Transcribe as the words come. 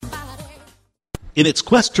In its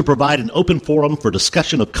quest to provide an open forum for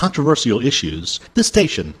discussion of controversial issues, this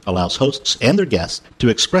station allows hosts and their guests to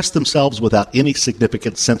express themselves without any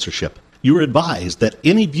significant censorship. You are advised that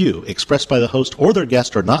any view expressed by the host or their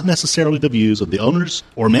guest are not necessarily the views of the owners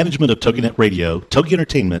or management of TogiNet Radio, Togi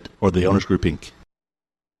Entertainment, or the Owners Group, Inc.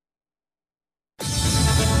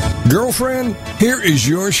 Girlfriend, here is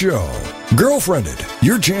your show. Girlfriended,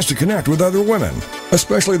 your chance to connect with other women,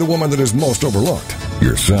 especially the woman that is most overlooked,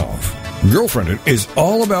 yourself. Girlfriended is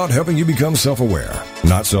all about helping you become self-aware,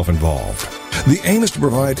 not self-involved. The aim is to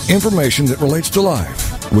provide information that relates to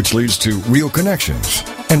life, which leads to real connections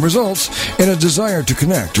and results in a desire to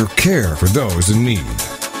connect or care for those in need.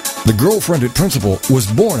 The Girlfriended principle was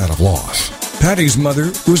born out of loss. Patty's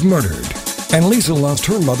mother was murdered, and Lisa lost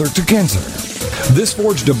her mother to cancer. This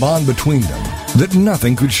forged a bond between them that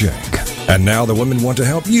nothing could shake. And now the women want to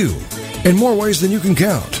help you in more ways than you can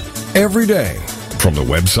count, every day. From the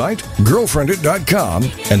website, girlfriendit.com,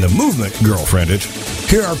 and the movement Girlfriendit,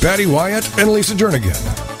 here are Patty Wyatt and Lisa Jernigan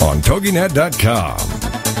on TogiNet.com.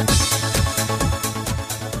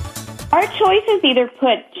 Our choices either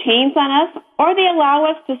put chains on us or they allow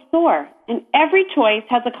us to soar, and every choice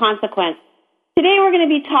has a consequence. Today we're going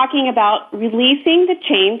to be talking about releasing the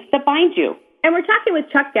chains that bind you. And we're talking with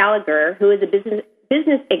Chuck Gallagher, who is a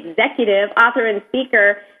business executive, author, and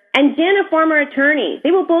speaker, and Jen, a former attorney.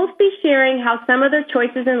 They will both be sharing how some of their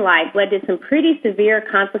choices in life led to some pretty severe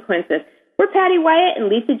consequences. We're Patty Wyatt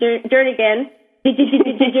and Lisa Jernigan.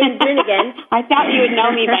 I thought you would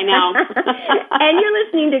know me by now. And you're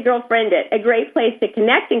listening to Girlfriendit, a great place to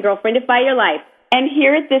connect and girlfriendify your life. And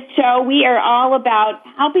here at this show, we are all about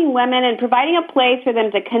helping women and providing a place for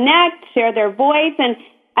them to connect, share their voice, and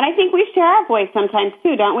I think we share our voice sometimes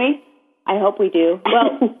too, don't we? I hope we do.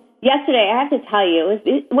 Well, yesterday, I have to tell you,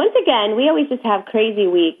 once again, we always just have crazy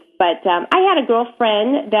weeks, but I had a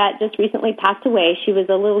girlfriend that just recently passed away. She was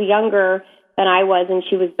a little younger than I was, and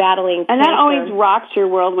she was battling cancer. And that always rocks your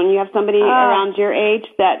world when you have somebody around your age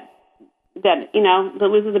that that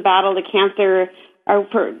loses a battle to cancer or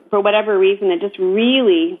for whatever reason, it just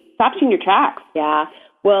really stops you in your tracks. Yeah.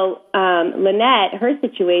 Well, Lynette, her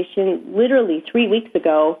situation, literally 3 weeks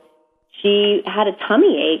ago, she had a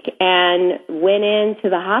tummy ache and went into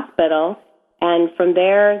the hospital. And from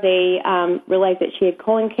there, they realized that she had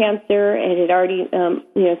colon cancer. It had already,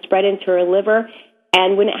 spread into her liver.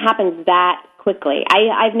 And when it happens that quickly,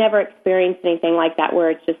 I've never experienced anything like that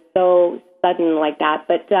where it's just so sudden like that.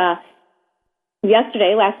 But last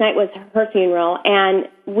night was her funeral. And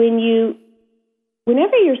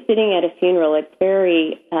whenever you're sitting at a funeral, it's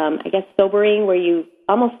very, sobering, where you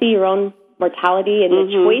almost see your own mortality and the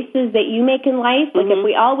choices that you make in life. Like if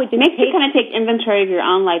we all would just makes you kind of take inventory of your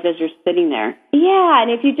own life as you're sitting there. Yeah, and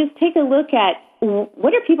if you just take a look at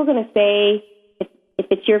what are people going to say if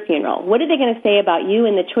it's your funeral? What are they going to say about you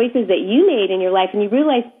and the choices that you made in your life? And you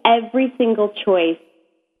realize every single choice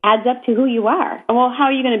adds up to who you are. Well, how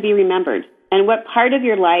are you going to be remembered? And what part of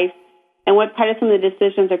your life and what part of some of the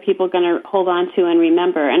decisions are people going to hold on to and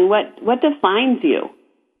remember? And what defines you?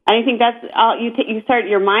 I think that's all you start,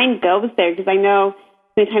 your mind goes there, because I know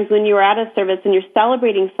many times when you are at a service and you're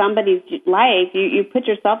celebrating somebody's life, you put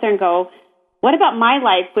yourself there and go, what about my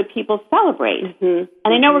life would people celebrate? And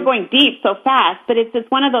I know we're going deep so fast, but it's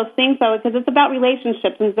one of those things, though, because it's about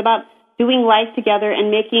relationships and it's about doing life together and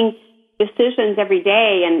making decisions every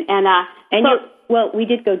day. Well, we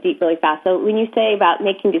did go deep really fast. So when you say about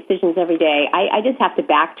making decisions every day, I just have to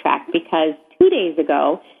backtrack, because 2 days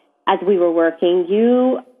ago, as we were working,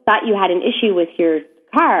 you thought you had an issue with your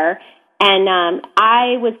car, and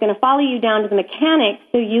I was going to follow you down to the mechanic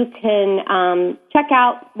so you can check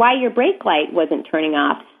out why your brake light wasn't turning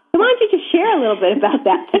off. So why don't you just share a little bit about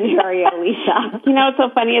that scenario, Lisa? What's so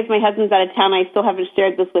funny is my husband's out of town. I still haven't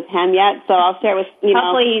shared this with him yet, so I'll share with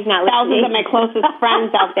hopefully he's not thousands of my closest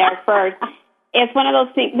friends out there first. It's one of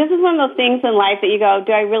those things. This is one of those things in life that you go,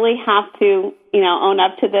 do I really have to, own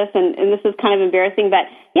up to this? And this is kind of embarrassing, but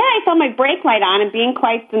yeah, I saw my brake light on, and being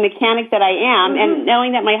quite the mechanic that I am, and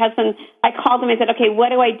knowing that my husband, I called him and said, okay,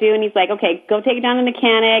 what do I do? And he's like, okay, go take it down to the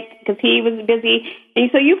mechanic, because he was busy. And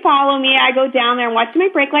so you follow me. I go down there and watch my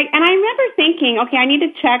brake light. And I remember thinking, okay, I need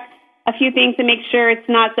to check a few things to make sure it's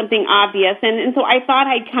not something obvious. And so I thought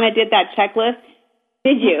I kind of did that checklist.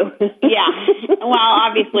 Did you? Yeah. Well,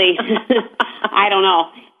 obviously, I don't know.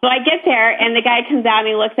 So I get there, and the guy comes out, and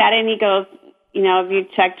he looks at it, and he goes, have you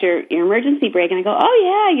checked your emergency brake? And I go, oh,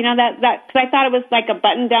 yeah, that, because I thought it was like a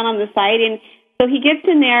button down on the side. And so he gets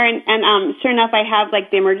in there, and sure enough, I have like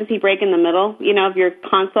the emergency brake in the middle, of your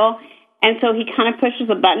console. And so he kind of pushes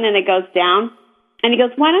a button, and it goes down. And he goes,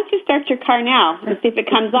 why don't you start your car now and see if it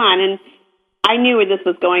comes on? And I knew where this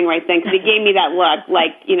was going right then because he gave me that look,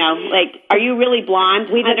 like, are you really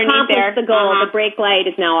blonde? We've accomplished the goal. The brake light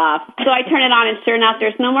is now off. So I turn it on, and sure enough,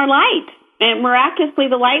 there's no more light. And miraculously,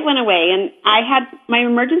 the light went away, and I had my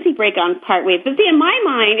emergency brake on partway. But see, in my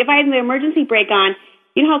mind, if I had the emergency brake on,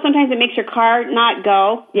 you know how sometimes it makes your car not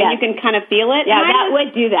go, and you can kind of feel it? Yeah, that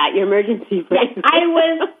would do that, your emergency brake. I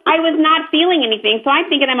was not feeling anything, so I'm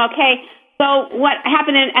thinking I'm okay. So what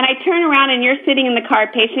happened, and I turn around, and you're sitting in the car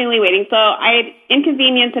patiently waiting. So I had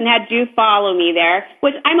inconvenienced and had you follow me there,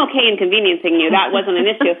 which I'm okay inconveniencing you. That wasn't an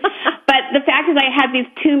issue. But the fact is I had these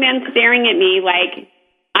two men staring at me like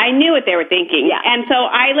I knew what they were thinking. Yeah. And so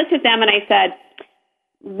I looked at them, and I said,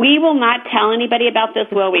 we will not tell anybody about this,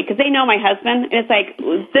 will we? Because they know my husband. And it's like,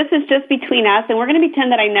 this is just between us, and we're going to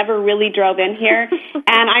pretend that I never really drove in here.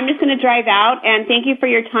 And I'm just going to drive out, and thank you for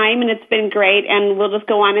your time, and it's been great, and we'll just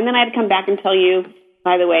go on. And then I had to come back and tell you,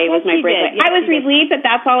 by the way, it was my brake light. I was relieved that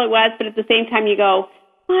that's all it was, but at the same time you go,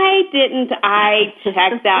 why didn't I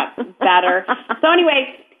check that better? So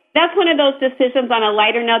anyway, that's one of those decisions on a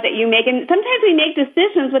lighter note that you make. And sometimes we make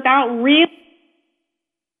decisions without really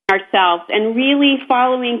ourselves and really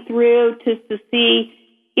following through to see,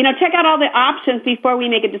 check out all the options before we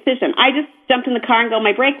make a decision. I just jumped in the car and go,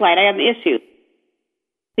 my brake light, I have an issue.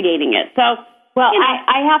 Investigating it. So, well,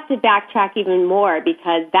 I have to backtrack even more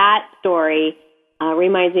because that story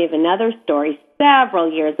reminds me of another story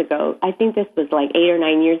several years ago. I think this was like 8 or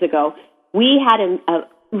 9 years ago. We had a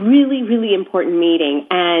really, really important meeting,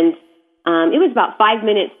 and it was about 5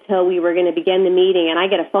 minutes till we were going to begin the meeting, and I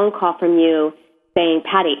get a phone call from you saying,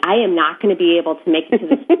 Patty, I am not going to be able to make it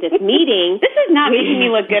to this meeting. This is not making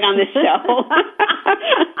me look good on this show.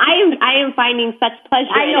 I am finding such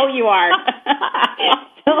pleasure. I know you are.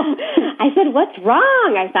 So I said, what's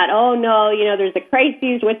wrong? I thought, oh, no, there's a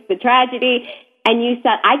crisis. What's the tragedy? And you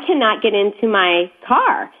said, I cannot get into my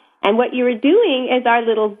car. And what you were doing is our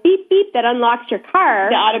little beep beep that unlocks your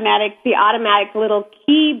car. The automatic little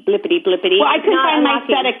key blippity blippity. Well, I couldn't find my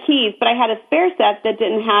set of keys, but I had a spare set that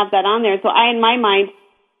didn't have that on there. So in my mind,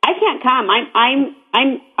 I can't come.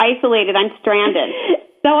 I'm isolated. I'm stranded.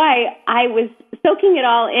 So I was soaking it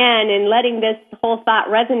all in and letting this whole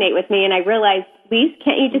thought resonate with me, and I realized, please,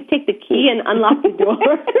 can't you just take the key and unlock the door?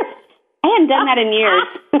 I hadn't done that in years.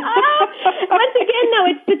 Once again, though,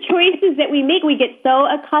 it's the choices that we make. We get so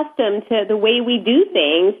accustomed to the way we do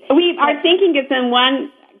things. Our thinking gets in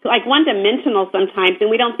one-dimensional sometimes,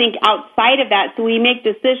 and we don't think outside of that, so we make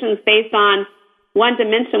decisions based on one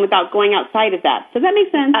dimension without going outside of that. Does that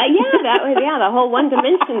make sense? The whole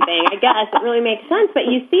one-dimension thing, I guess. It really makes sense, but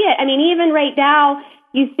you see it. I mean, even right now,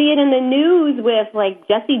 you see it in the news with, like,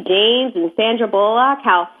 Jesse James and Sandra Bullock,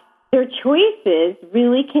 how their choices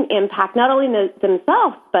really can impact not only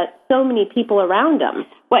themselves, but so many people around them.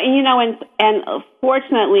 Well, and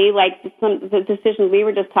fortunately, like the decisions we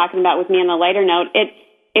were just talking about with me on a lighter note,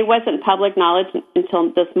 it wasn't public knowledge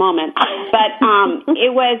until this moment. But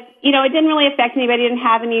it was, it didn't really affect anybody. It didn't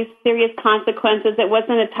have any serious consequences. It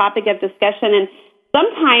wasn't a topic of discussion. And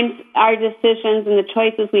sometimes our decisions and the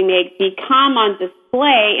choices we make become on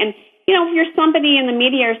display. And if you're somebody in the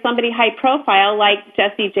media or somebody high profile like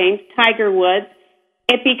Jesse James, Tiger Woods,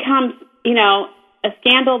 it becomes, a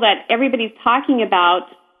scandal that everybody's talking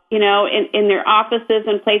about, in their offices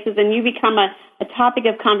and places, and you become a topic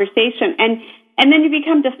of conversation. And then you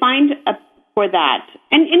become defined for that.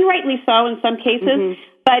 And rightly so in some cases. Mm-hmm.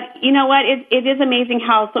 But you know what? It is amazing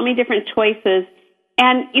how so many different choices,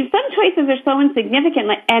 and some choices are so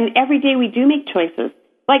insignificant, and every day we do make choices.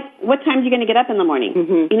 Like, what time are you going to get up in the morning?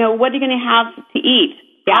 Mm-hmm. What are you going to have to eat?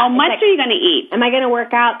 Yeah, how much are you going to eat? Am I going to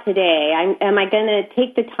work out today? Am I going to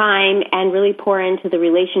take the time and really pour into the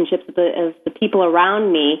relationships of the people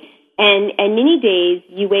around me? And many days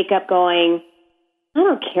you wake up going, I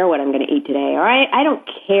don't care what I'm going to eat today, all right? I don't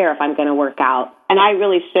care if I'm going to work out. And I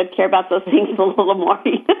really should care about those things a little more.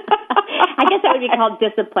 I guess that would be called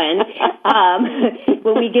discipline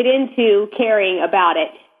when we get into caring about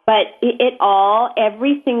it. But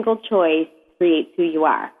every single choice creates who you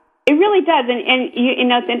are. It really does. And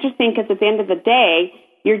it's interesting because at the end of the day,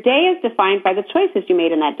 your day is defined by the choices you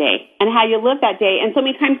made in that day and how you live that day. And so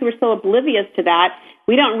many times we're so oblivious to that,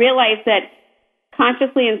 we don't realize that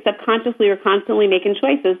consciously and subconsciously we're constantly making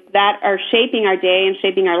choices that are shaping our day and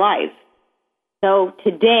shaping our lives. So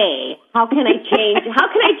today, how can I change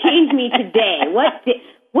me today?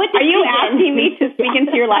 What are you asking me to speak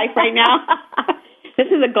into your life right now? This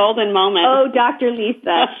is a golden moment. Oh, Dr.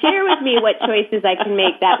 Lisa, share with me what choices I can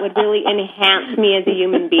make that would really enhance me as a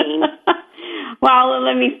human being. Well,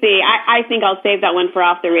 let me see. I think I'll save that one for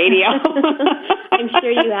off the radio. I'm sure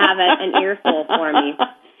you have an earful for me.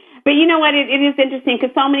 But you know what? It is interesting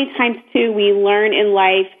because so many times, too, we learn in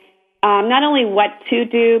life not only what to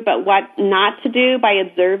do, but what not to do by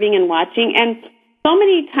observing and watching. And so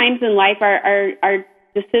many times in life, our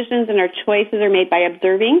decisions and our choices are made by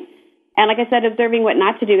observing. And like I said, observing what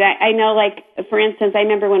not to do. I know, like, for instance, I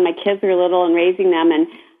remember when my kids were little and raising them, and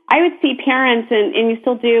I would see parents, and you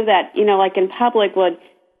still do that, you know, like in public, would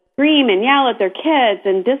scream and yell at their kids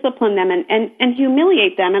and discipline them and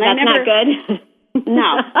humiliate them. And that's not good. No,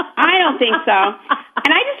 I don't think so.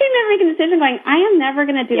 And I just remember making a decision going, I am never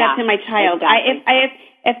going to do that to my child. Exactly.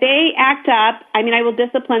 If they act up, I mean, I will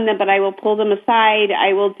discipline them, but I will pull them aside.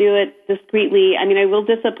 I will do it discreetly. I mean, I will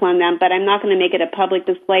discipline them, but I'm not going to make it a public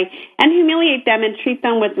display and humiliate them and treat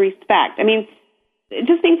them with respect. I mean,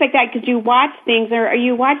 just things like that, because you watch things or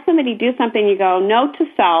you watch somebody do something, you go, note to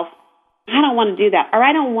self, I don't want to do that, or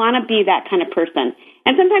I don't want to be that kind of person.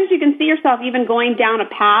 And sometimes you can see yourself even going down a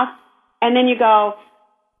path, and then you go,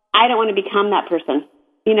 I don't want to become that person,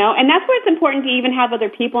 you know? And that's why it's important to even have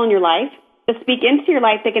other people in your life to speak into your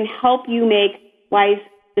life that can help you make wise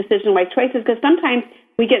decisions, wise choices, because sometimes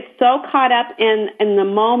we get so caught up in the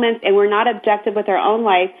moment and we're not objective with our own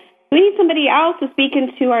life. We need somebody else to speak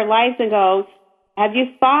into our lives and go, have you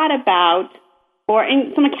thought about, or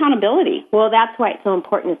in some accountability? Well, that's why it's so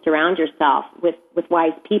important to surround yourself with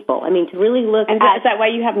wise people. I mean, to really look and at... Is that why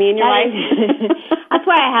you have me in your life? That's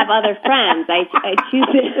why I have other friends. I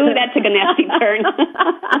choose it. Ooh, that took a nasty turn.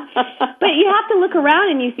 But you have to look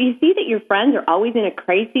around and you see that your friends are always in a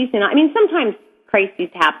crisis. And I mean, sometimes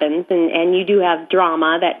crisis happens and you do have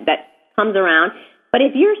drama that comes around. But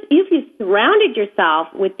if you surrounded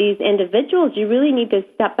yourself with these individuals, you really need to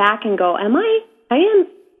step back and go, am I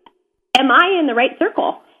in the right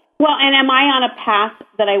circle? Well, and am I on a path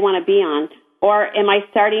that I want to be on? Or am I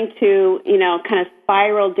starting to, kind of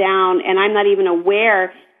spiral down and I'm not even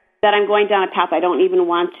aware that I'm going down a path I don't even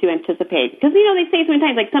want to anticipate? Because, they say so many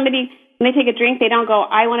times, like somebody, when they take a drink, they don't go,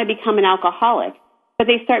 I want to become an alcoholic. But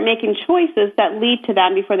they start making choices that lead to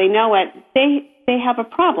that, and before they know it, they have a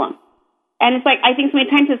problem. And it's like, I think so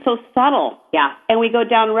many times it's so subtle. Yeah. And we go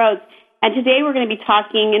down roads. And today we're going to be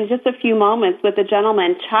talking in just a few moments with a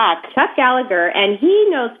gentleman, Chuck Gallagher, and he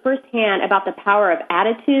knows firsthand about the power of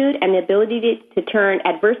attitude and the ability to turn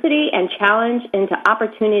adversity and challenge into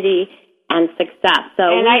opportunity and success. So,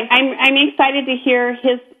 and I'm excited to hear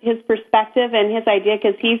his perspective and his idea,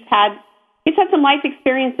 because he's had some life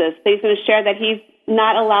experiences that he's going to share that he's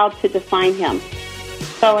not allowed to define him.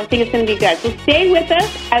 So I think it's going to be good. So stay with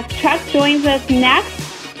us as Chuck joins us next,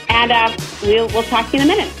 and we'll talk to you in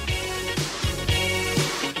a minute.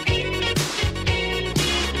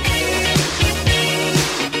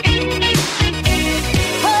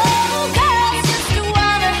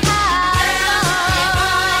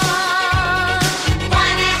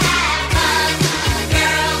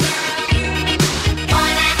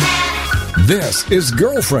 This is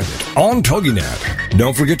Girlfriended on TogiNet.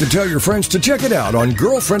 Don't forget to tell your friends to check it out on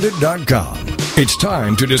girlfriended.com. It's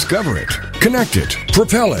time to discover it, connect it,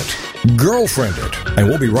 propel it, Girlfriended. And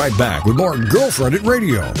we'll be right back with more Girlfriended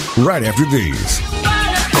Radio right after these.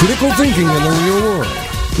 Critical thinking in the real world.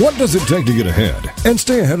 What does it take to get ahead and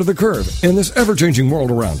stay ahead of the curve in this ever-changing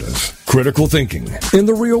world around us? Critical Thinking in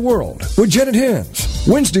the Real World with Janet Hens.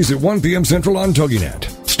 Wednesdays at 1 p.m. Central on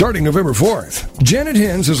TogiNet. Starting November 4th, Janet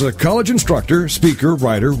Hens is a college instructor, speaker,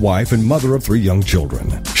 writer, wife, and mother of 3 young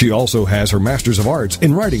children. She also has her Master's of Arts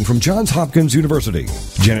in Writing from Johns Hopkins University.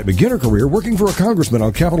 Janet began her career working for a congressman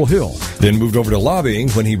on Capitol Hill, then moved over to lobbying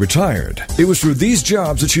when he retired. It was through these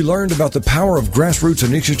jobs that she learned about the power of grassroots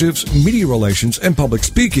initiatives, media relations, and public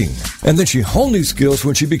speaking. And then she honed these skills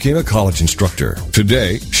when she became a college instructor.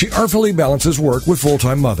 Today, she artfully balances work with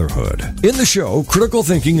full-time motherhood. In the show, Critical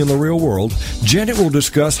Thinking in the Real World, Janet will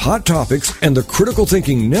discuss hot topics and the critical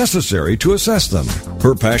thinking necessary to assess them.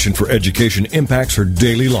 Her passion for education impacts her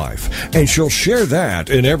daily life, and she'll share that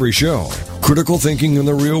in every show. Critical Thinking in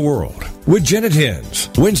the Real World with Janet Hens,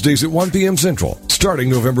 Wednesdays at 1 p.m. Central, starting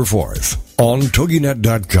November 4th on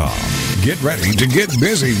TogiNet.com. Get ready to get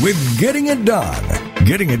busy with Getting It Done.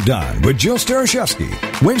 Getting It Done with Jill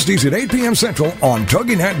Starashevsky, Wednesdays at 8 p.m. Central on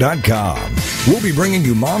TogiNet.com. We'll be bringing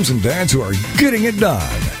you moms and dads who are getting it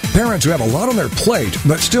done. Parents who have a lot on their plate,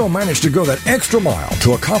 but still manage to go that extra mile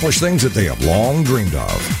to accomplish things that they have long dreamed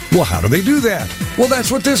of. Well, how do they do that? Well,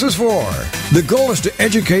 that's what this is for. The goal is to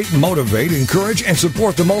educate, motivate, encourage, and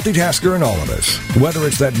support the multitasker in all of us. Whether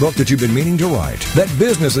it's that book that you've been meaning to write, that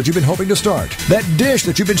business that you've been hoping to start, that dish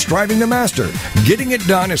that you've been striving to master, Getting It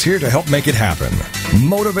Done is here to help make it happen.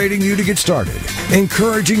 Motivating you to get started,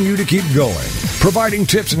 encouraging you to keep going, providing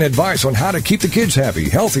tips and advice on how to keep the kids happy,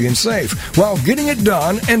 healthy, and safe while getting it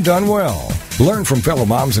done and done well. Learn from fellow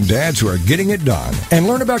moms and dads who are getting it done and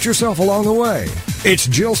learn about yourself along the way. It's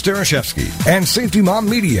Jill Starashevsky and Safety Mom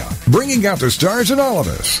Media, bringing out the stars in all of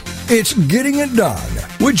us. It's Getting It Done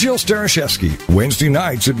with Jill Starashevsky, Wednesday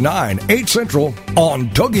nights at 9, 8 Central on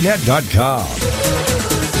TogiNet.com.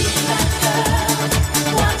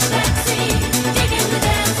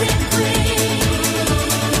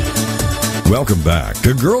 Welcome back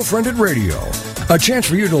to Girlfriended Radio, a chance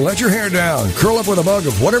for you to let your hair down, curl up with a mug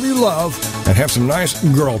of whatever you love, and have some nice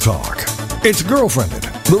girl talk. It's Girlfriended,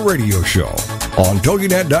 the radio show on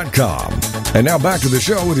TogiNet.com. And now back to the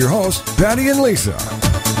show with your hosts, Patty and Lisa.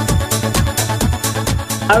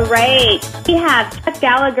 All right. We have Chuck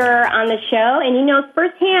Gallagher on the show, and he knows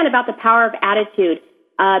firsthand about the power of attitude.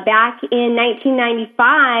 Back in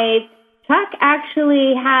 1995, Chuck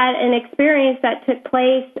actually had an experience that took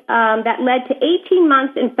place that led to 18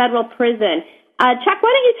 months in federal prison. Chuck, why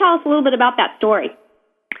don't you tell us a little bit about that story?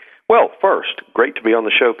 Well, first, great to be on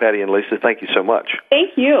the show, Patty and Lisa. Thank you so much.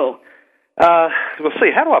 Thank you. Let's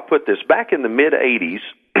see, how do I put this? Back in the mid-'80s,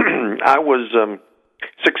 I was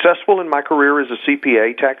successful in my career as a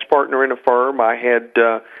CPA, tax partner in a firm. I had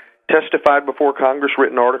testified before Congress,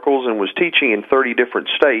 written articles, and was teaching in 30 different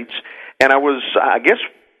states. And I guess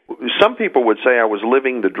some people would say I was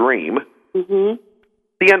living the dream. Mm-hmm.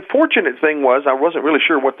 The unfortunate thing was I wasn't really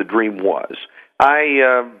sure what the dream was.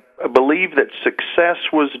 I believe that success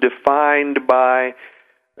was defined by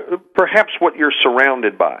perhaps what you're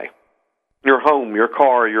surrounded by. Your home, your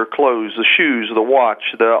car, your clothes, the shoes, the watch,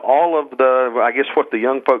 all of the, I guess what the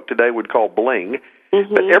young folk today would call bling.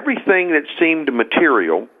 Mm-hmm. But everything that seemed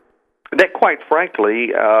material, that quite frankly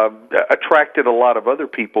attracted a lot of other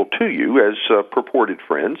people to you as purported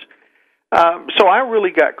friends. So I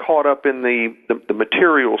really got caught up in the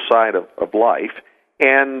material side of life,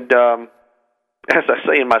 and as I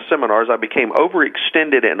say in my seminars, I became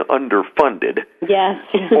overextended and underfunded. Yes.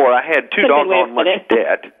 Or I had too doggone much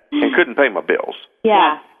debt and couldn't pay my bills.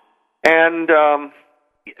 Yeah. And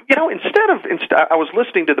instead I was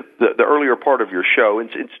listening to the earlier part of your show.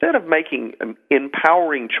 Instead of making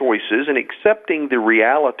empowering choices and accepting the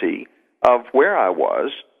reality of where I was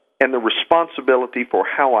and the responsibility for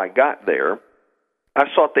how I got there, I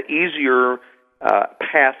sought the easier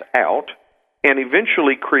path out and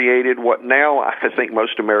eventually created what now I think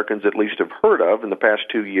most Americans at least have heard of in the past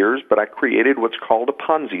 2 years, but I created what's called a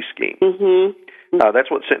Ponzi scheme. Mm-hmm.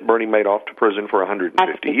 That's what sent Bernie Madoff to prison for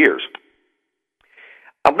 150 years.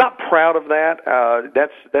 I'm not proud of that.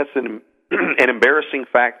 That's an embarrassing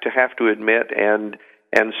fact to have to admit, and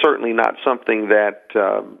certainly not something that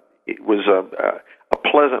it was a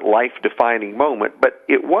pleasant life-defining moment, but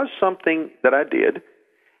it was something that I did.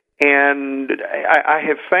 And I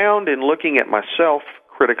have found in looking at myself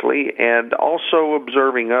critically and also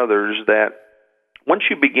observing others that once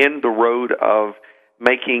you begin the road of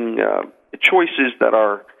making choices that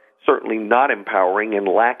are certainly not empowering and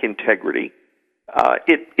lack integrity,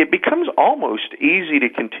 it becomes almost easy to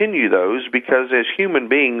continue those because as human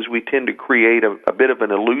beings we tend to create a bit of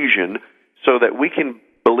an illusion so that we can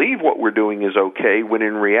believe what we're doing is okay when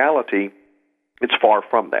in reality it's far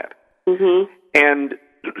from that. Mm-hmm. And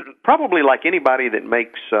probably like anybody that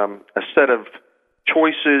makes a set of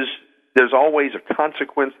choices, there's always a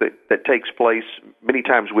consequence that takes place. Many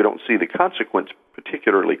times we don't see the consequence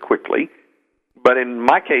particularly quickly. But in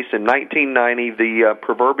my case, in 1990, the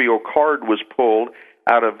proverbial card was pulled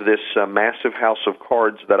out of this massive house of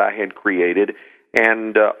cards that I had created,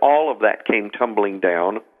 and all of that came tumbling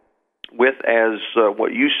down with, as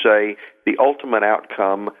what you say, the ultimate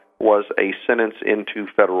outcome was a sentence into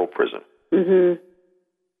federal prison. Mm-hmm.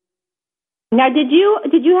 Now, did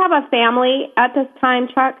you have a family at this time,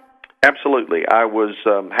 Chuck? Absolutely. I was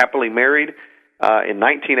happily married. In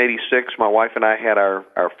 1986, my wife and I had our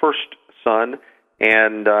first son,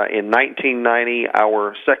 and in 1990,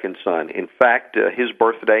 our second son. In fact, his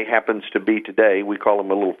birthday happens to be today. We call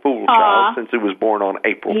him a little fool child since he was born on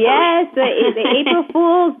April 1st. Yes, the April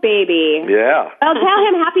Fool's baby. Yeah. Well, tell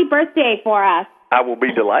him happy birthday for us. I will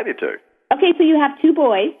be delighted to. Okay, so you have two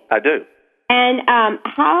boys. I do. And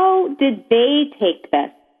how did they take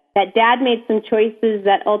this? That Dad made some choices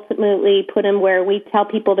that ultimately put him where we tell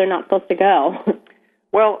people they're not supposed to go.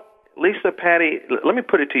 Well, Lisa, Patty, let me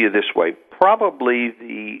put it to you this way. Probably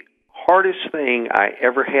the hardest thing I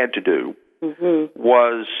ever had to do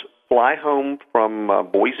was fly home from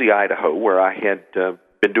Boise, Idaho, where I had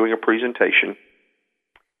been doing a presentation,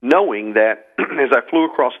 knowing that as I flew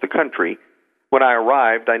across the country, when I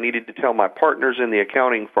arrived, I needed to tell my partners in the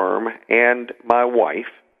accounting firm and my wife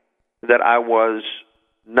that I was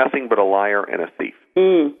nothing but a liar and a thief.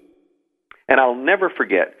 Mm. And I'll never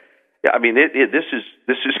forget, I mean, this is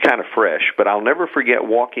kind of fresh, but I'll never forget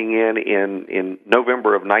walking in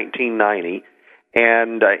November of 1990,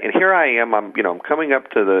 and here I am. I'm coming up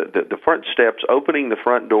to the front steps, opening the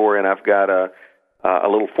front door, and I've got a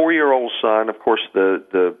little 4-year-old son. Of course,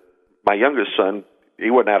 my youngest son, he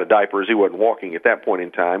wasn't out of diapers, he wasn't walking at that point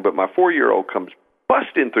in time, but my 4-year-old comes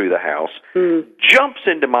busting through the house, jumps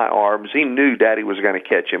into my arms. He knew Daddy was going to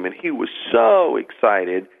catch him, and he was so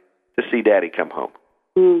excited to see Daddy come home.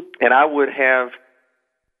 And I would have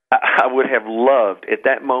loved at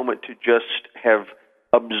that moment to just have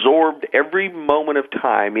absorbed every moment of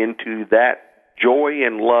time into that joy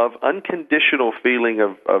and love, unconditional feeling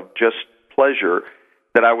of just pleasure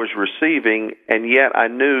that I was receiving. And yet I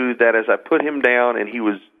knew that as I put him down and he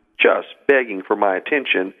was just begging for my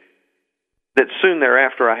attention, that soon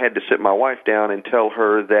thereafter I had to sit my wife down and tell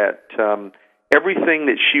her that everything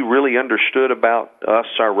that she really understood about us,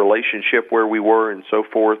 our relationship, where we were, and so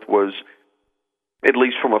forth, was, at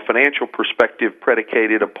least from a financial perspective,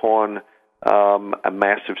 predicated upon a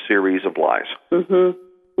massive series of lies. Mm-hmm.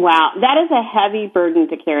 Wow, that is a heavy burden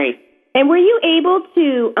to carry. And were you able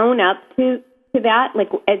to own up to that, like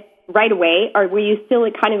right away, or were you still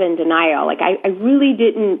kind of in denial? Like, I really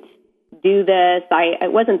didn't do this.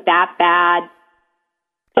 It wasn't that bad.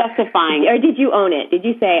 Justifying, or did you own it? Did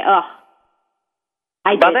you say, "Oh"?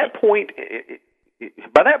 By that point,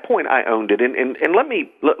 I owned it, and let me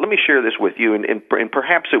share this with you, and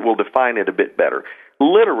perhaps it will define it a bit better.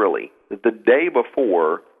 Literally, the day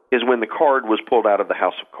before is when the card was pulled out of the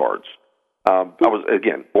house of cards. I was,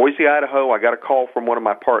 again, Boise, Idaho. I got a call from one of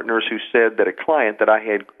my partners who said that a client that I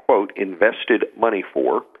had, quote, invested money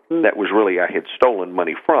for, that was really I had stolen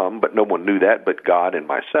money from, but no one knew that but God and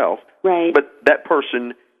myself. Right. But that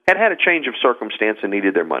person had a change of circumstance and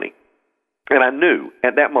needed their money. And I knew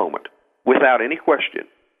at that moment, without any question,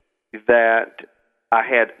 that I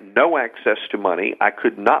had no access to money. I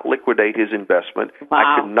could not liquidate his investment. Wow.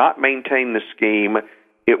 I could not maintain the scheme.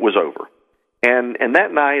 It was over. And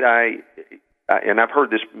that night, and I've heard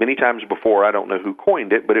this many times before, I don't know who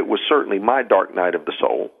coined it, but it was certainly my dark night of the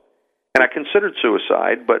soul. And I considered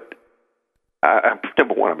suicide, but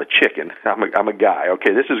number one, I'm a chicken. I'm a guy.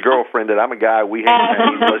 Okay, this is girlfriended. I'm a guy. We have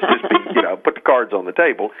names. Let's just be, put the cards on the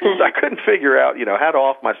table. So I couldn't figure out, how to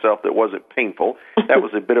off myself that wasn't painful. That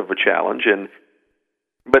was a bit of a challenge.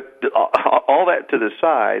 But all that to the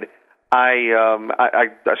side, I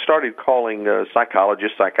started calling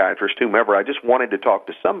psychologists, psychiatrists, whomever. I just wanted to talk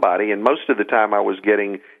to somebody, and most of the time I was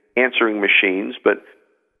getting answering machines. But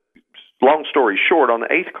long story short, on the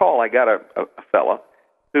 8th call, I got a fella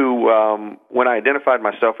who, when I identified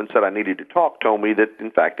myself and said I needed to talk, told me that,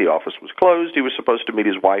 in fact, the office was closed. He was supposed to meet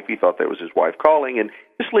his wife. He thought that was his wife calling, and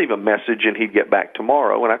just leave a message, and he'd get back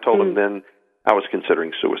tomorrow. And I told him then I was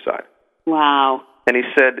considering suicide. Wow. And he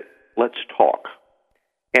said, let's talk.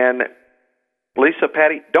 And Lisa,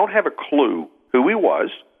 Patty, don't have a clue who he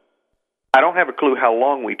was. I don't have a clue how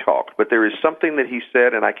long we talked, but there is something that he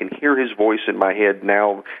said, and I can hear his voice in my head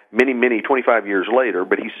now, many, 25 years later,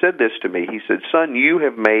 but he said this to me. He said, son, you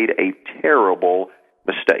have made a terrible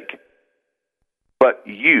mistake, but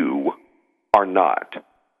you are not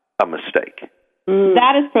a mistake.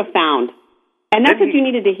 That is profound. And that's what you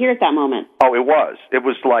needed to hear at that moment. Oh, it was. It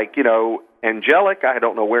was like, angelic. I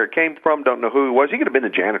don't know where it came from, don't know who he was. He could have been the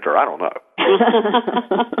janitor. I don't know.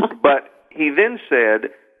 But he then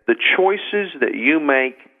said, the choices that you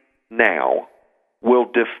make now will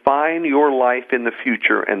define your life in the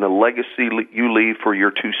future and the legacy you leave for your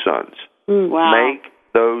 2 sons. Wow. Make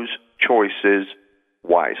those choices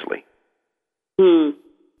wisely.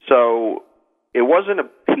 So it wasn't a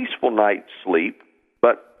peaceful night's sleep,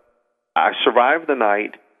 but I survived the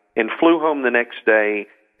night and flew home the next day.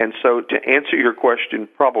 And so to answer your question,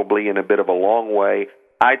 probably in a bit of a long way,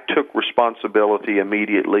 I took responsibility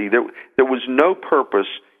immediately. There was no purpose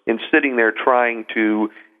in sitting there trying to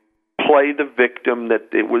play the victim, that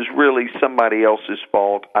it was really somebody else's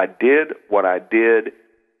fault. I did what I did,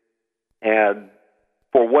 and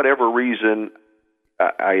for whatever reason,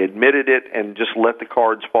 I admitted it and just let the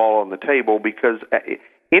cards fall on the table, because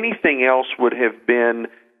anything else would have been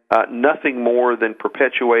nothing more than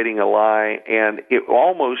perpetuating a lie, and it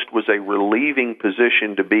almost was a relieving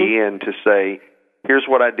position to be in, to say, here's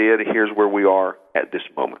what I did, here's where we are at this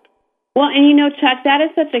moment. Well, and Chuck, that is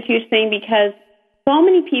such a huge thing, because so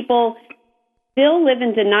many people still live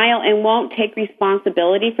in denial and won't take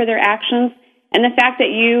responsibility for their actions. And the fact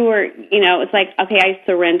that you were, it's like, okay, I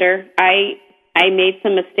surrender. I made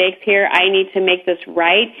some mistakes here. I need to make this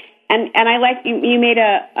right. And I like you made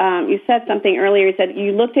you said something earlier. You said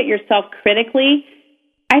you looked at yourself critically.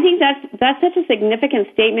 I think that's such a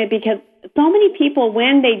significant statement, because so many people,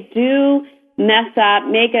 when they do mess up,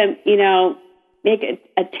 make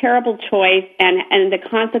a terrible choice, and the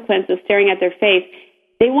consequences staring at their face,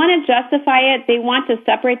 they want to justify it. They want to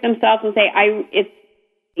separate themselves and say,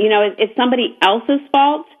 it's somebody else's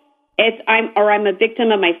fault. I'm a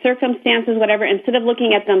victim of my circumstances, whatever, instead of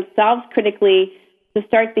looking at themselves critically to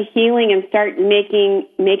start the healing and start making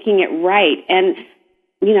it right. And,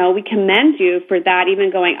 we commend you for that,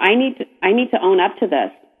 even going, I need to own up to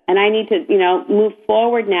this, and I need to, move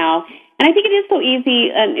forward now. And I think it is so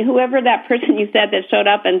easy, and whoever that person you said that showed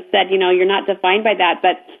up and said, you're not defined by that,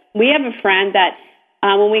 but we have a friend that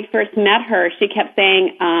when we first met her, she kept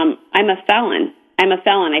saying, I'm a felon. I'm a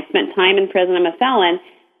felon. I spent time in prison. I'm a felon.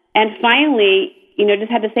 And finally,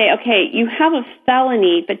 just had to say, okay, you have a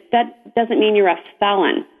felony, but that doesn't mean you're a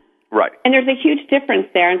felon. Right. And there's a huge difference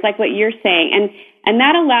there. It's like what you're saying. And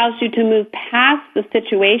that allows you to move past the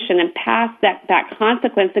situation and past that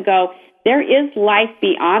consequence to go, there is life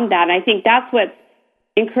beyond that. And I think that's what's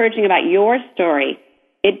encouraging about your story.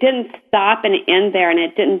 It didn't stop and end there, and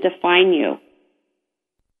it didn't define you.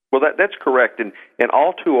 Well, that's correct. And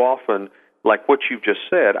all too often, like what you've just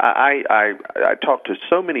said, I talk to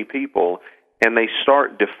so many people, and they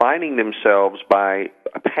start defining themselves by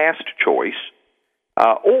a past choice,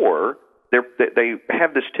 or they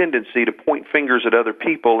have this tendency to point fingers at other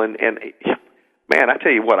people. And man, I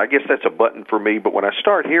tell you what, I guess that's a button for me. But when I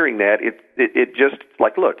start hearing that, it just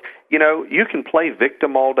like, look, you can play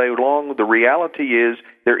victim all day long. The reality is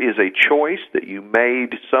there is a choice that you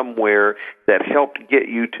made somewhere that helped get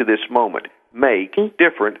you to this moment. Make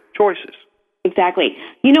different choices. Exactly.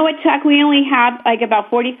 You know what, Chuck? We only have like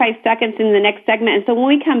about 45 seconds in the next segment. And so when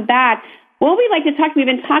we come back, what we'd like to talk, we've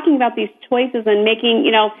been talking about these choices and making,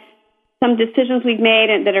 some decisions we've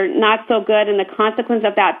made and that are not so good and the consequence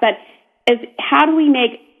of that. But how do we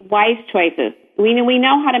make wise choices? We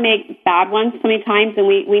know how to make bad ones so many times, and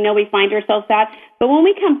we know we find ourselves that. But when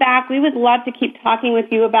we come back, we would love to keep talking with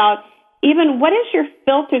you about even what is your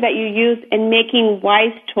filter that you use in making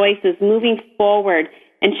wise choices, moving forward,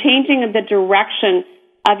 and changing the direction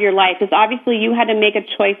of your life. Because obviously you had to make a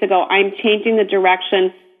choice to go, I'm changing the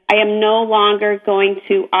direction. I am no longer going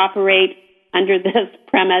to operate under this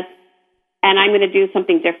premise, and I'm going to do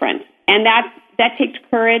something different. And that takes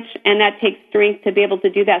courage and that takes strength to be able to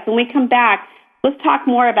do that. So when we come back, let's talk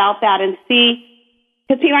more about that and see,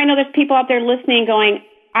 because I know there's people out there listening going,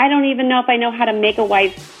 I don't even know if I know how to make a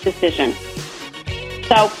wise decision.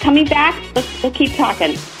 So coming back, we'll keep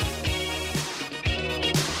talking.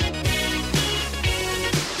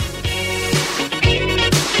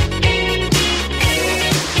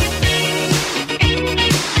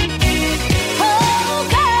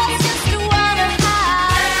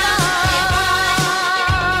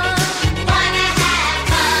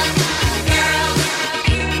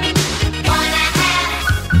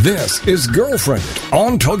 This is Girlfriended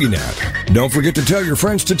on TogiNet. Don't forget to tell your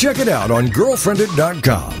friends to check it out on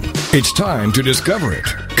Girlfriended.com. It's time to discover it,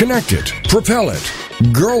 connect it, propel it,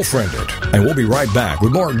 Girlfriended. And we'll be right back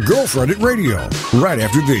with more Girlfriended Radio right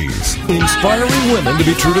after these. Inspiring women to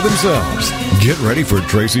be true to themselves. Get ready for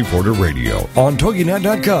Tracy Porter Radio on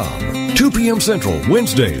TogiNet.com. 2 p.m. Central,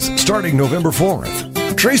 Wednesdays, starting November 4th.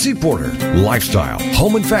 Tracy Porter, lifestyle,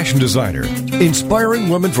 home and fashion designer, inspiring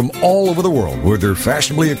women from all over the world with their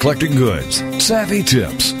fashionably eclectic goods, savvy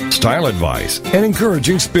tips, style advice, and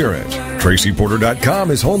encouraging spirit.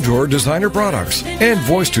 TracyPorter.com is home to her designer products and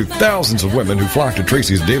voice to thousands of women who flock to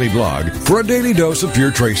Tracy's daily blog for a daily dose of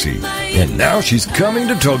pure Tracy. And now she's coming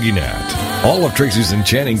to TogiNet. All of Tracy's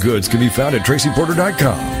enchanting goods can be found at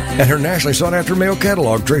TracyPorter.com and her nationally sought-after male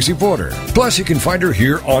catalog, Tracy Porter. Plus, you can find her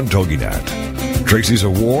here on TogiNet. Tracy's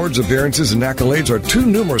awards, appearances, and accolades are too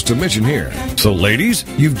numerous to mention here. So, ladies,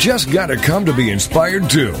 you've just got to come to be inspired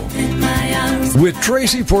too. With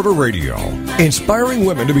Tracy Porter Radio, inspiring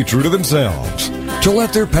women to be true to themselves, to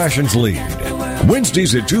let their passions lead.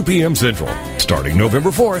 Wednesdays at 2 p.m. Central, starting November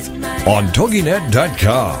 4th on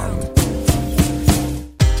TogiNet.com.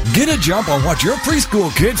 Get a jump on what your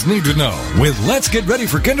preschool kids need to know with Let's Get Ready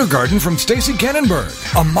for Kindergarten from Stacy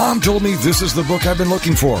Kannenberg. A mom told me this is the book I've been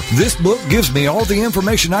looking for. This book gives me all the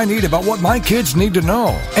information I need about what my kids need to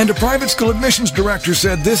know. And a private school admissions director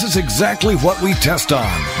said this is exactly what we test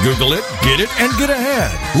on. Google it, get it, and get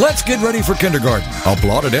ahead. Let's Get Ready for Kindergarten.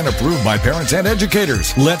 Applauded and approved by parents and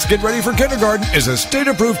educators. Let's Get Ready for Kindergarten is a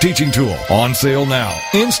state-approved teaching tool. On sale now,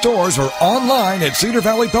 in stores or online at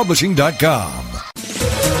CedarValleyPublishing.com.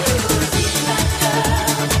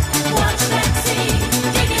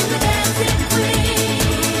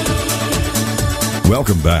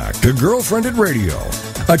 Welcome back to Girlfriended Radio,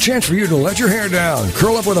 a chance for you to let your hair down,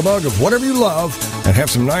 curl up with a mug of whatever you love, and have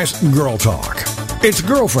some nice girl talk. It's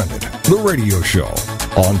Girlfriended, the radio show,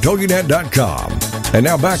 on TogiNet.com. And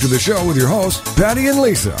now back to the show with your hosts, Patty and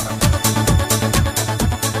Lisa.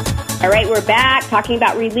 All right, we're back talking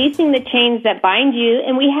about releasing the chains that bind you.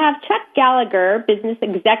 And we have Chuck Gallagher, business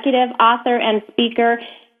executive, author, and speaker.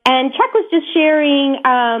 And Chuck was just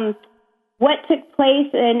sharing what took place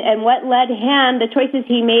and what led him, the choices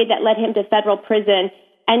he made that led him to federal prison.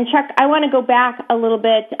 And Chuck, I want to go back a little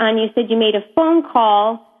bit. You said you made a phone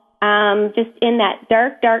call just in that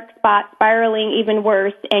dark spot, spiraling even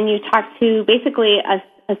worse, and you talked to basically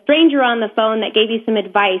a stranger on the phone that gave you some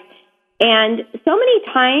advice. And so many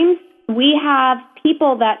times we have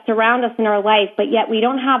people that surround us in our life, but yet we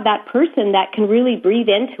don't have that person that can really breathe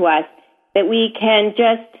into us, that we can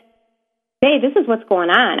just say, this is what's going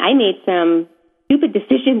on. I made some stupid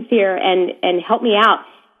decisions here and help me out.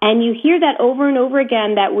 And you hear that over and over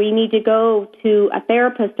again, that we need to go to a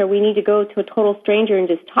therapist or we need to go to a total stranger and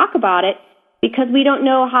just talk about it, because we don't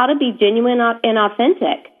know how to be genuine and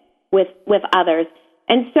authentic with others.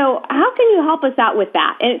 And so how can you help us out with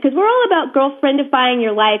that? Because we're all about girlfriendifying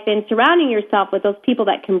your life and surrounding yourself with those people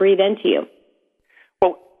that can breathe into you.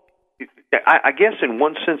 Well, I guess in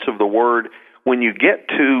one sense of the word, when you get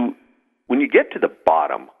to the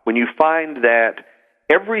bottom, when you find that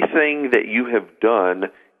everything that you have done,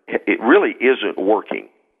 it really isn't working.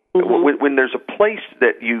 Mm-hmm. When there's a place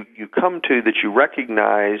that you come to that you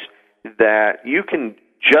recognize that you can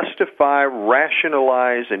justify,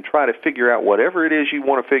 rationalize, and try to figure out whatever it is you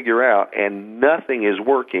want to figure out, and nothing is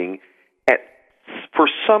working, for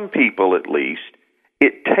some people at least,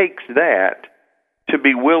 it takes that to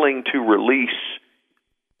be willing to release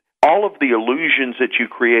all of the illusions that you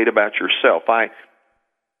create about yourself. I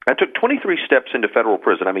took 23 steps into federal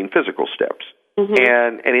prison, physical steps. Mm-hmm.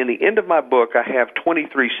 And in the end of my book, I have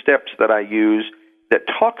 23 steps that I use that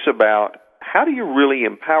talks about how do you really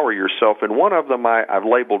empower yourself. And one of them I've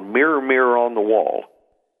labeled Mirror, Mirror on the Wall.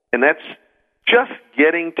 And that's just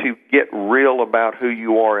getting to get real about who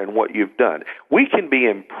you are and what you've done. We can be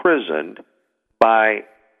imprisoned by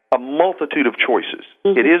a multitude of choices.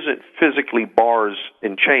 Mm-hmm. It isn't physically bars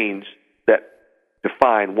and chains that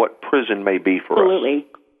define what prison may be for Absolutely.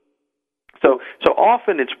 us. So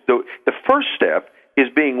often it's the first step is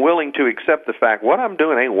being willing to accept the fact what I'm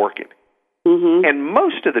doing ain't working. Mm-hmm. And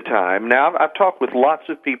most of the time, now I've talked with lots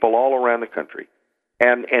of people all around the country,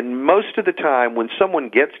 and most of the time when someone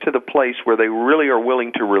gets to the place where they really are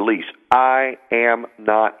willing to release, I am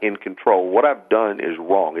not in control. What I've done is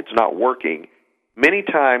wrong. It's not working. Many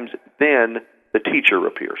times then the teacher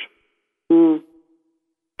appears. Mm.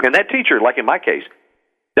 And that teacher, like in my case,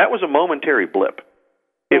 that was a momentary blip.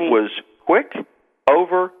 It was quick,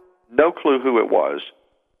 over, no clue who it was,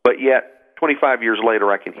 but yet 25 years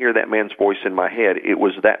later I can hear that man's voice in my head. It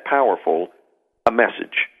was that powerful a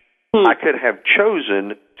message. I could have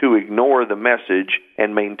chosen to ignore the message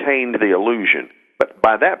and maintain the illusion, but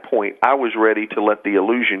by that point I was ready to let the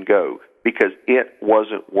illusion go because it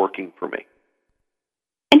wasn't working for me.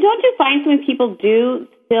 And don't you find when people do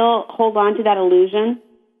still hold on to that illusion,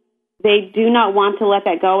 they do not want to let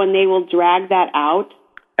that go and they will drag that out?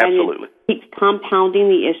 Absolutely. And it keeps compounding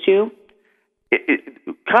the issue?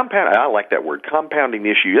 I like that word, compounding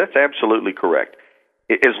the issue. That's absolutely correct.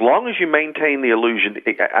 As long as you maintain the illusion,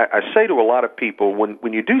 I say to a lot of people,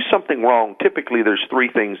 when you do something wrong, typically there's three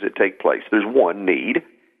things that take place. There's one, need.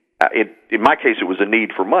 In my case, it was a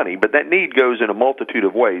need for money, but that need goes in a multitude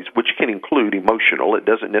of ways, which can include emotional. It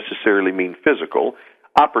doesn't necessarily mean physical.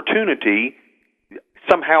 Opportunity,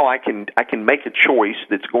 somehow I can make a choice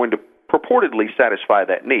that's going to purportedly satisfy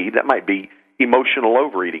that need. That might be emotional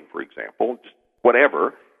overeating, for example,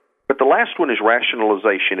 whatever. But the last one is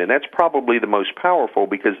rationalization, and that's probably the most powerful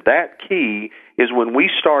because that key is when we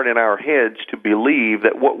start in our heads to believe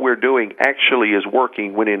that what we're doing actually is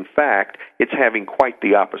working when, in fact, it's having quite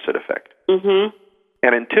the opposite effect. Mm-hmm.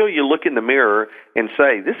 And until you look in the mirror and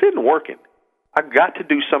say, this isn't working, I've got to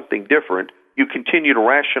do something different, you continue to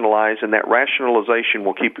rationalize, and that rationalization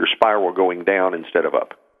will keep your spiral going down instead of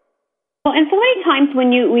up. Well, and so many times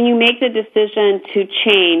when you make the decision to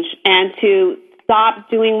change and to stop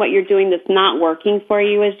doing what you're doing that's not working for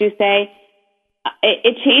you, as you say,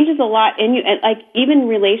 it changes a lot in you, like even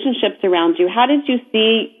relationships around you. How did you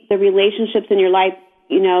see the relationships in your life,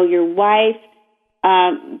 your wife,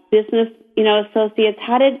 business, associates?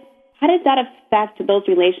 How did that affect those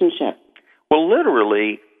relationships? Well,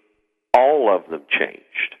 literally, all of them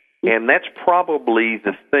changed. And that's probably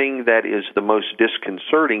the thing that is the most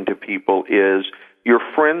disconcerting to people is your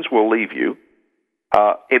friends will leave you.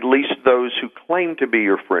 at least those who claim to be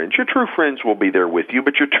your friends. Your true friends will be there with you,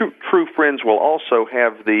 but your true friends will also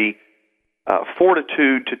have the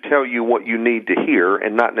fortitude to tell you what you need to hear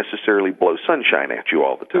and not necessarily blow sunshine at you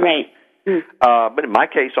all the time. Right. But in my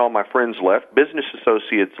case, all my friends left, business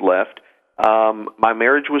associates left, my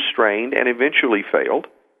marriage was strained and eventually failed.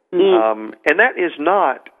 And that is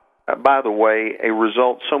not, by the way, a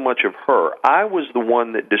result so much of her. I was the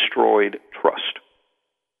one that destroyed trust.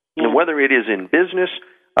 And whether it is in business,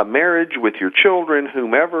 a marriage, with your children,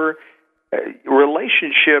 whomever,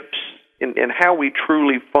 relationships and how we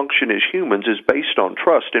truly function as humans is based on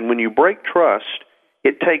trust. And when you break trust,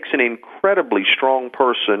 it takes an incredibly strong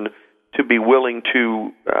person to be willing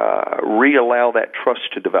to reallow that trust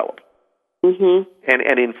to develop.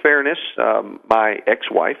 And in fairness, my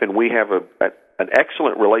ex-wife and we have an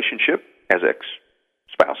excellent relationship as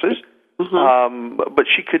ex-spouses, but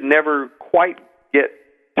she could never quite get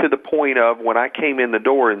to the point of when I came in the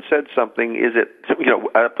door and said something, is it,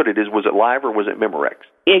 I put it as, was it live or was it Memorex?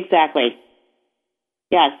 Exactly.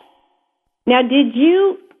 Yes. Now, did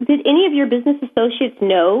any of your business associates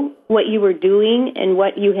know what you were doing and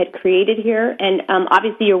what you had created here? And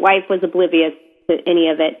obviously your wife was oblivious to any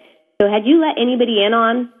of it. So had you let anybody in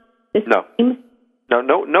on this? No.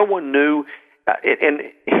 No one knew. And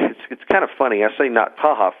it's kind of funny. I say not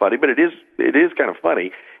ha-ha funny, but it is kind of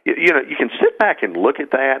funny. You can sit back and look at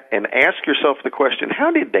that and ask yourself the question, how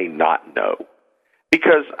did they not know?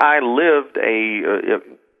 Because I lived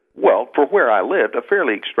for where I lived, a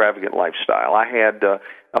fairly extravagant lifestyle. I had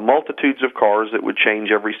multitudes of cars that would change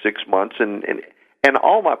every 6 months, and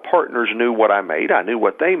all my partners knew what I made. I knew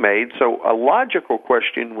what they made. So a logical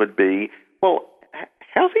question would be, well,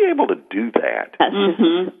 how's he able to do that?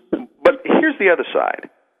 But here's the other side.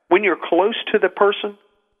 When you're close to the person,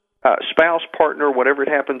 spouse, partner, whatever it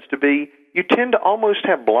happens to be, you tend to almost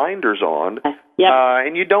have blinders on,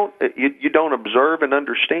 and you don't observe and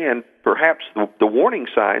understand perhaps the warning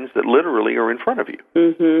signs that literally are in front of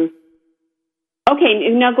you. Okay,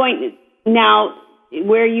 now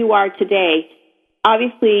where you are today,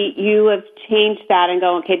 obviously you have changed that and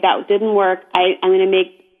go, okay, that didn't work. I'm going to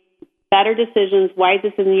make better decisions, wise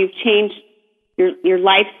decisions. You've changed your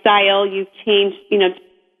lifestyle. You've changed,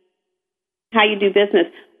 how you do business.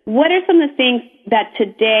 What are some of the things that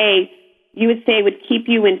today you would say would keep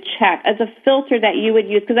you in check as a filter that you would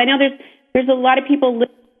use? Because I know there's a lot of people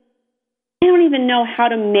they don't even know how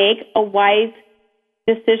to make a wise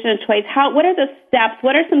decision and choice. What are the steps?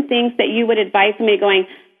 What are some things that you would advise me going,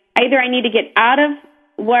 either I need to get out of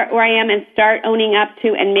where I am and start owning up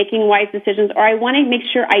to and making wise decisions, or I want to make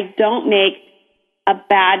sure I don't make a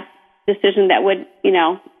bad decision that would,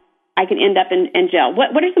 I can end up in jail. What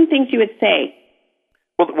are some things you would say?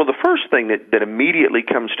 Well, the first thing that immediately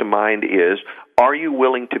comes to mind is, are you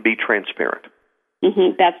willing to be transparent?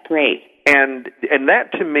 That's great. And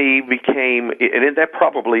that to me became, and that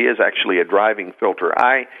probably is actually a driving filter.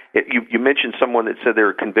 You mentioned someone that said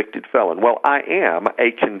they're a convicted felon. Well, I am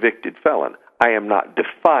a convicted felon. I am not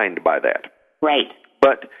defined by that. Right.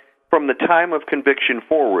 But from the time of conviction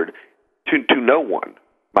forward, to no one,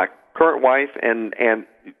 my current wife and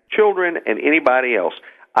children and anybody else,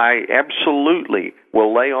 I absolutely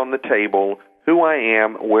will lay on the table who I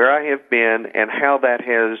am, where I have been, and how that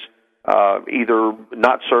has either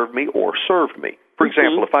not served me or served me. For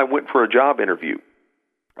example, if I went for a job interview,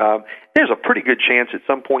 there's a pretty good chance at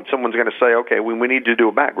some point someone's going to say, okay, we need to do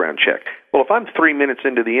a background check. Well, if I'm 3 minutes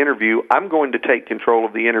into the interview, I'm going to take control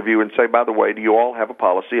of the interview and say, by the way, do you all have a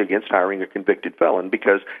policy against hiring a convicted felon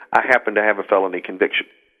because I happen to have a felony conviction?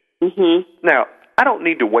 Now, I don't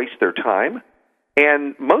need to waste their time.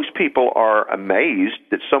 And most people are amazed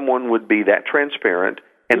that someone would be that transparent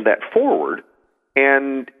and that forward.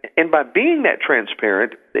 And by being that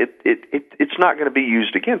transparent, it's not going to be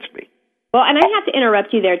used against me. Well, and I have to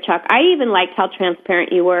interrupt you there, Chuck. I even liked how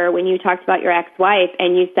transparent you were when you talked about your ex-wife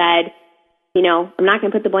and you said, I'm not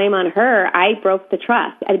going to put the blame on her. I broke the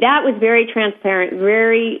trust. That was very transparent,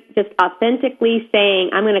 very just authentically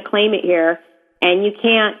saying, I'm going to claim it here. And you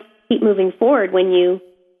can't keep moving forward when you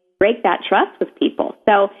break that trust with people.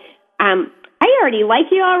 So I already like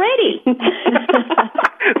you already.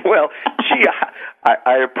 Well,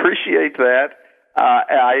 I appreciate that.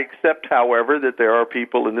 I accept, however, that there are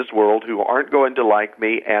people in this world who aren't going to like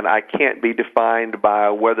me, and I can't be defined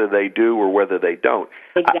by whether they do or whether they don't.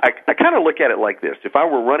 Exactly. I kind of look at it like this. If I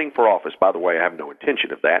were running for office, by the way, I have no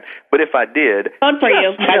intention of that, but if I did, vote for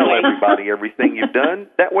you. Tell everybody everything you've done.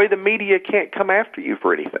 That way the media can't come after you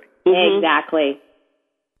for anything. Exactly.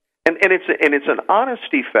 And it's an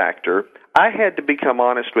honesty factor. I had to become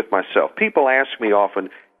honest with myself. People ask me often,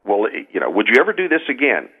 well, would you ever do this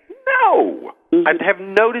again? No. I have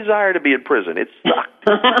no desire to be in prison. It sucked.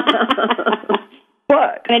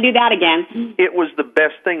 But can I do that again? It was the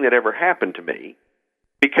best thing that ever happened to me,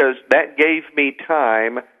 because that gave me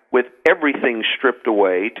time with everything stripped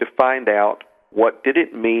away to find out what did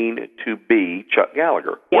it mean to be Chuck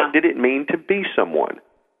Gallagher. Yeah. What did it mean to be someone?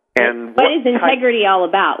 And what is integrity all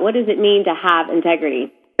about? What does it mean to have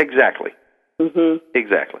integrity? Exactly. Mm-hmm.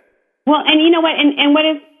 Exactly. Well, and you know what? And what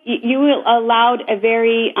if you allowed a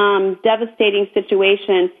very devastating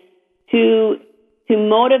situation to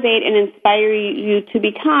motivate and inspire you to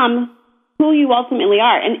become who you ultimately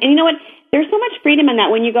are? And you know what? There's so much freedom in that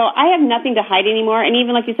when you go, I have nothing to hide anymore. And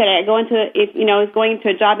even like you said, I go into, going to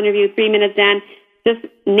a job interview 3 minutes in, just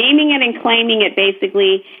naming it and claiming it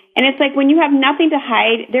basically. And it's like when you have nothing to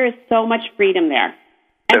hide, there is so much freedom there.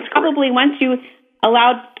 And that's probably correct. Once you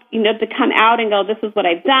allowed, to come out and go, this is what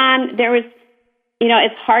I've done, there was,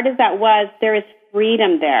 as hard as that was, there is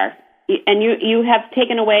freedom there. And you have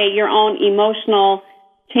taken away your own emotional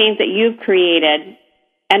chains that you've created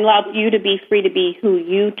and allowed you to be free to be who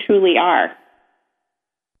you truly are.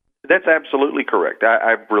 That's absolutely correct.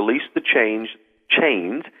 I've released the chains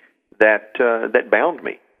that bound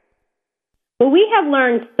me. Well, we have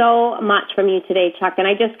learned so much from you today, Chuck, and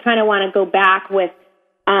I just kind of want to go back with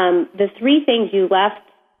the three things you left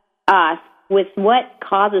us with. What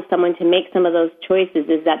causes someone to make some of those choices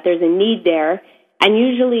is that there's a need there, and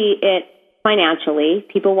usually it's financially.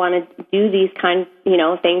 People want to do these kinds,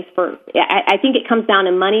 things for, I think it comes down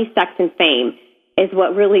to money, sex, and fame is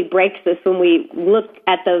what really breaks us when we look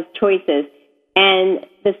at those choices. And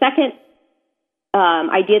the second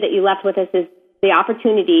idea that you left with us is the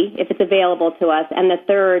opportunity, if it's available to us. And the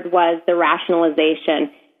third was the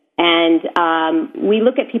rationalization. And we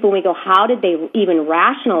look at people and we go, how did they even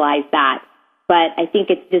rationalize that? But I think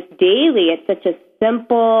it's just daily. It's such a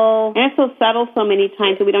simple... And it's so subtle so many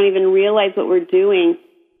times that we don't even realize what we're doing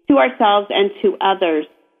to ourselves and to others.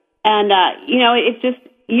 And, it's just,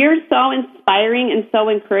 you're so inspiring and so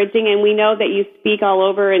encouraging, and we know that you speak all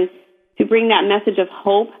over and to bring that message of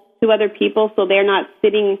hope to other people so they're not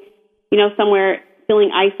sitting, somewhere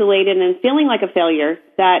feeling isolated and feeling like a failure,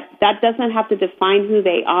 that doesn't have to define who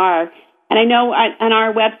they are. And I know on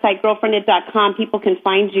our website, girlfriended.com, people can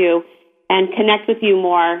find you and connect with you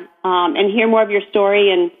more and hear more of your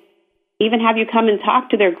story, and even have you come and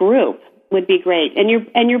talk to their group would be great. And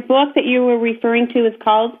your book that you were referring to is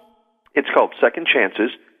called? It's called Second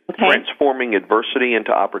Chances, okay. Transforming Adversity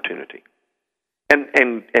into Opportunity.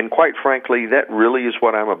 And quite frankly, that really is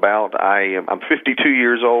what I'm about. I'm 52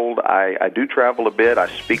 years old. I do travel a bit. I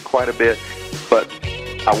speak quite a bit. But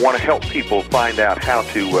I want to help people find out how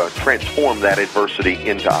to transform that adversity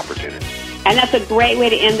into opportunity. And that's a great way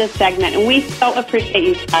to end this segment. And we so appreciate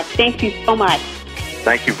you, Chuck. Thank you so much.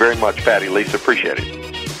 Thank you very much, Patty. Lisa, appreciate it.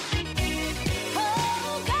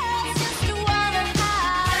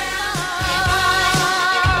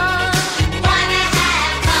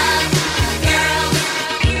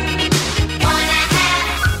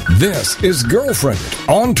 This is Girlfriended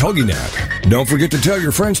on TogiNet. Don't forget to tell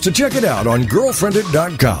your friends to check it out on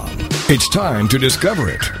girlfriended.com. It's time to discover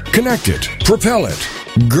it, connect it, propel it,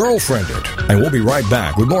 Girlfriended. And we'll be right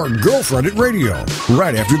back with more Girlfriended Radio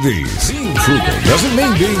right after these. Being frugal doesn't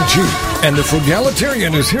mean being cheap, and the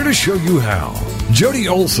Frugalitarian is here to show you how. Jody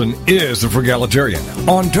Olson is the Frugalitarian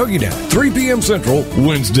on TogiNet, 3 p.m. Central,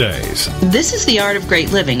 Wednesdays. This is the art of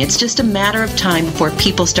great living. It's just a matter of time before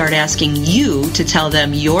people start asking you to tell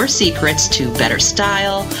them your secrets to better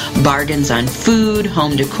style, bargains on food,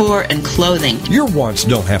 home decor, and clothing. Your wants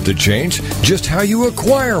don't have to change, just how you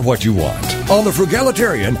acquire what you want. On the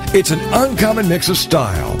Frugalitarian, it's an uncommon mix of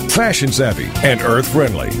style, fashion savvy, and earth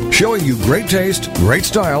friendly, showing you great taste, great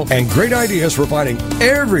style, and great ideas for finding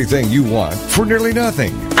everything you want for nearly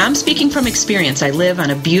nothing. I'm speaking from experience. I live on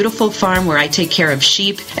a beautiful farm where I take care of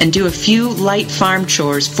sheep and do a few light farm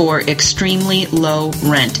chores for extremely low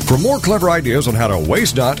rent. For more clever ideas on how to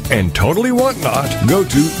waste not and totally want not, go to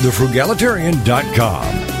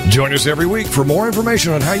thefrugalitarian.com. Join us every week for more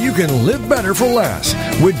information on how you can live better for less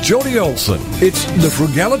with Jody Olson. It's The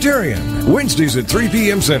Frugalitarian, Wednesdays at 3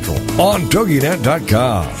 p.m. Central on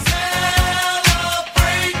TogiNet.com.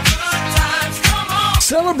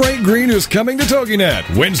 Celebrate Green is coming to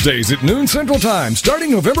TogiNet, Wednesdays at noon Central Time,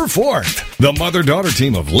 starting November 4th. The mother-daughter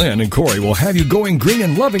team of Lynn and Corey will have you going green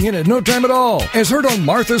and loving it at no time at all. As heard on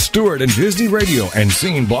Martha Stewart and Disney Radio and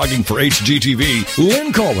seen blogging for HGTV,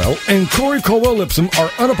 Lynn Caldwell and Corey Colwell-Lipsum are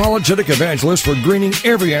unapologetic evangelists for greening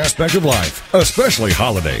every aspect of life, especially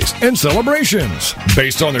holidays and celebrations.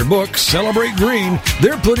 Based on their book, Celebrate Green,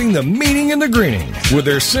 they're putting the meaning in the greening with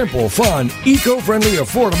their simple, fun, eco-friendly,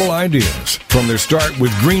 affordable ideas. From their start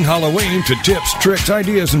with Green Halloween to tips, tricks,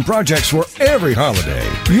 ideas, and projects for every holiday,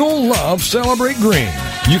 you'll love Celebrate Green.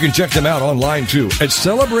 You can check them out online too at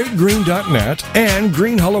celebrategreen.net and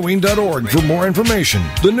greenhalloween.org for more information,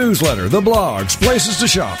 the newsletter, the blogs, places to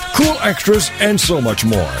shop, cool extras, and so much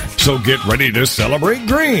more. So get ready to celebrate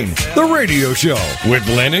green, the radio show with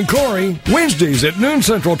Len and Corey, Wednesdays at noon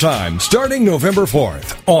Central Time, starting November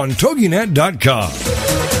 4th on TogiNet.com.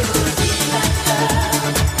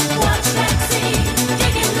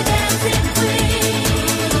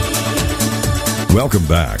 Welcome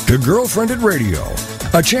back to Girlfriended Radio,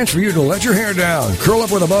 a chance for you to let your hair down, curl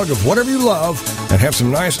up with a mug of whatever you love, and have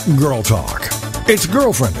some nice girl talk. It's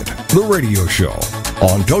Girlfriended, the radio show,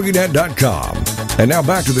 on TogiNet.com. And now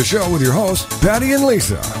back to the show with your hosts, Patty and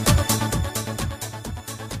Lisa.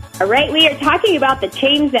 All right, we are talking about the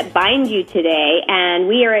chains that bind you today, and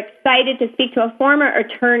we are excited to speak to a former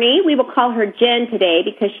attorney. We will call her Jen today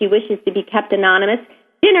because she wishes to be kept anonymous.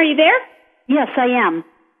 Jen, are you there? Yes, I am.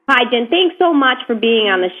 Hi, Jen. Thanks so much for being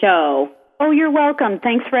on the show. Oh, you're welcome.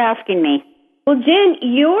 Thanks for asking me. Well, Jen,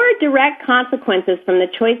 your direct consequences from the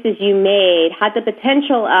choices you made had the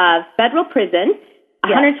potential of federal prison,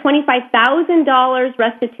 $125,000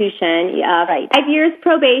 restitution, 5 years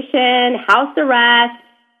probation, house arrest,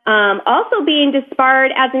 also being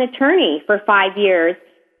disbarred as an attorney for 5 years.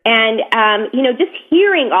 And, just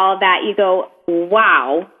hearing all of that, you go,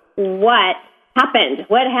 wow, what happened?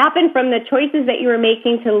 What happened from the choices that you were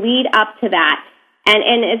making to lead up to that?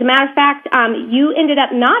 And as a matter of fact, you ended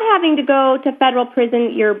up not having to go to federal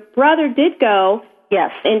prison. Your brother did go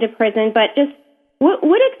into prison, but just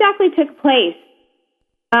what exactly took place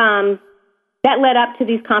that led up to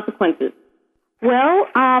these consequences? Well,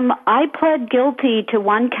 I pled guilty to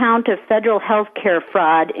one count of federal health care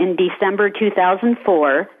fraud in December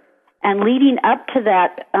 2004, and leading up to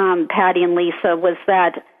that, Patty and Lisa, was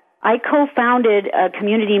that I co-founded a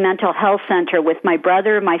community mental health center with my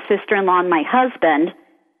brother, my sister-in-law, and my husband.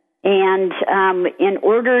 And in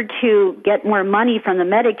order to get more money from the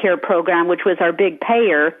Medicare program, which was our big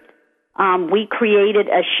payer, we created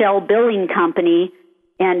a shell billing company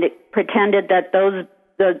and pretended that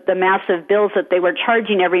the massive bills that they were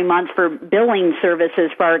charging every month for billing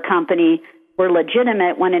services for our company were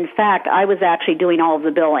legitimate, when in fact I was actually doing all of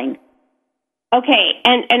the billing. Okay,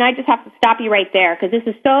 and I just have to stop you right there because this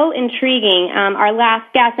is so intriguing. Our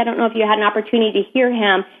last guest, I don't know if you had an opportunity to hear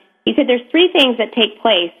him. He said there's three things that take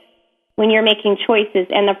place when you're making choices,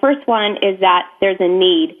 and the first one is that there's a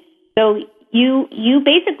need. So you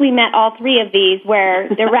basically met all three of these, where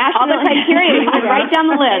the rational criteria was right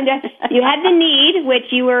down the list. You had the need,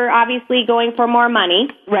 which you were obviously going for more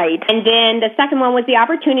money. Right. And then the second one was the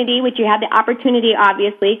opportunity, which you had the opportunity,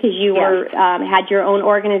 obviously, because you were had your own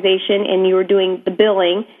organization and you were doing the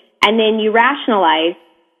billing. And then you rationalized.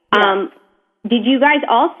 Did you guys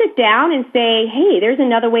all sit down and say, hey, there's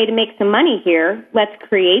another way to make some money here. Let's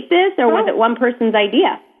create this, or was it one person's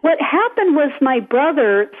idea? What happened was my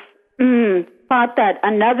brother thought that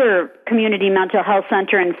another community mental health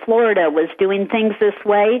center in Florida was doing things this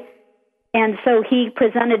way, and so he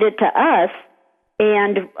presented it to us,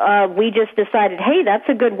 and we just decided, hey, that's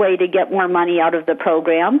a good way to get more money out of the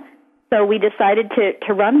program, so we decided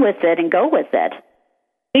to run with it and go with it.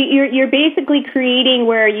 You're basically creating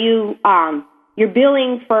where you're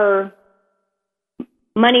billing for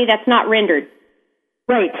money that's not rendered.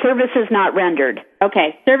 Right, services not rendered.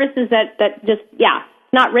 Okay, services that just,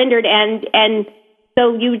 not rendered, and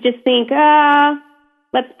so you would just think,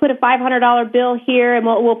 let's put a $500 bill here, and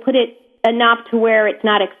we'll put it enough to where it's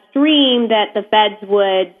not extreme that the feds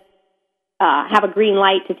would have a green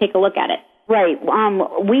light to take a look at it. Right.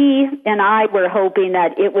 We and I were hoping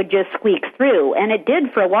that it would just squeak through, and it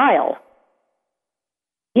did for a while.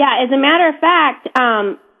 Yeah, as a matter of fact,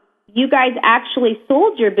 you guys actually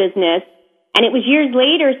sold your business. And it was years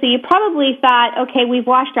later, so you probably thought, okay, we've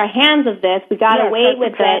washed our hands of this. We got away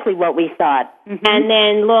with exactly it. What we thought. Mm-hmm. And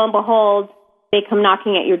then, lo and behold, they come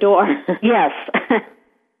knocking at your door. Yes.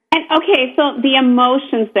 And okay, so the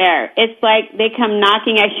emotions there. It's like they come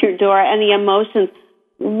knocking at your door, and the emotions.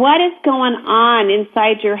 What is going on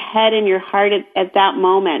inside your head and your heart at that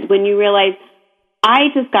moment when you realize,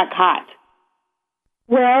 I just got caught?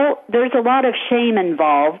 Well, there's a lot of shame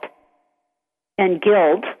involved and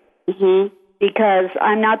guilt. Mm-hmm. Because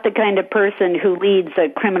I'm not the kind of person who leads a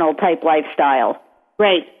criminal-type lifestyle.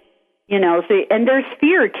 Right. You know, so, and there's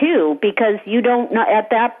fear, too, because you don't know,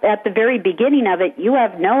 at the very beginning of it, you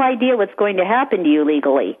have no idea what's going to happen to you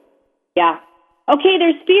legally. Yeah. Okay,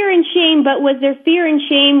 there's fear and shame, but was there fear and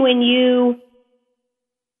shame when you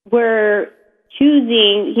were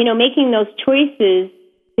choosing, making those choices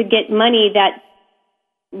to get money that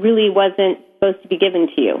really wasn't supposed to be given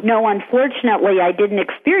to you. No, unfortunately, I didn't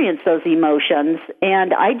experience those emotions,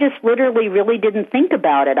 and I just literally really didn't think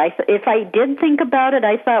about it. If I did think about it,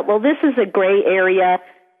 I thought, well, this is a gray area.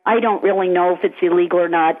 I don't really know if it's illegal or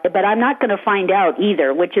not, but I'm not going to find out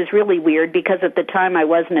either, which is really weird because at the time I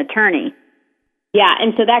was an attorney. Yeah,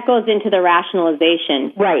 and so that goes into the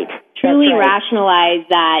rationalization. Right. Truly right. Rationalize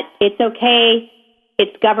that it's okay,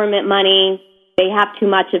 it's government money, they have too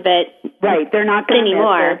much of it. Right, they're not going to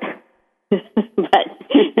anymore. But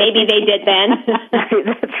maybe they did then.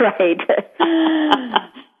 That's right.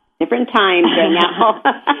 Different times right now.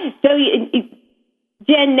 So,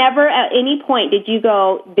 Jen, never at any point did you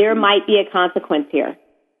go, there might be a consequence here?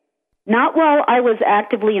 Not while I was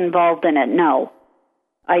actively involved in it, no.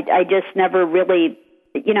 I just never really,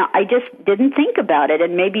 I just didn't think about it.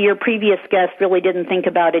 And maybe your previous guest really didn't think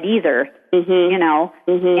about it either,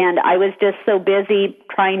 And I was just so busy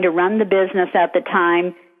trying to run the business at the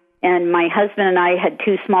time. And my husband and I had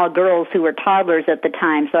two small girls who were toddlers at the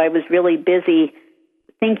time, so I was really busy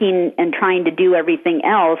thinking and trying to do everything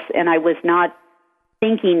else, and I was not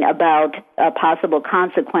thinking about a possible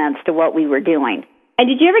consequence to what we were doing. And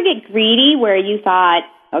did you ever get greedy where you thought,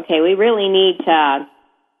 okay, we really need to,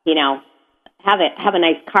 have a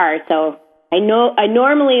nice car, so I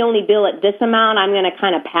normally only bill at this amount, I'm going to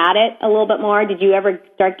kind of pad it a little bit more. Did you ever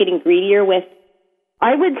start getting greedier with?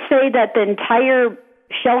 I would say that the entire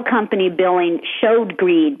shell company billing showed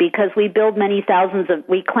greed because we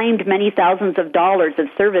claimed many thousands of dollars of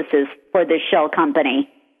services for this shell company.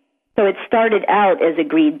 So it started out as a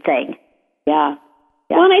greed thing. Yeah.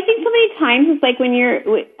 Well, and I think so many times it's like when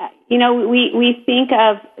we think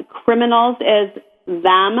of criminals as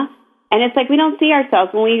them, and it's like we don't see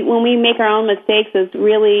ourselves when we make our own mistakes as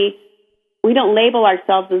really, we don't label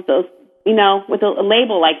ourselves as those, with a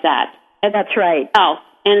label like that. That's right. Oh.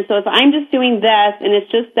 And so if I'm just doing this and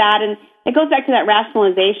it's just that, and it goes back to that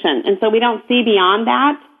rationalization. And so we don't see beyond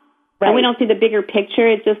that, and we don't see the bigger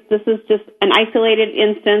picture. This is just an isolated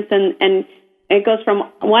instance, and it goes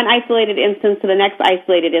from one isolated instance to the next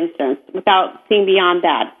isolated instance without seeing beyond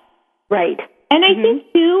that. Right. And I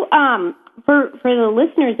think too, for the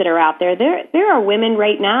listeners that are out there, there are women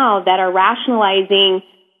right now that are rationalizing,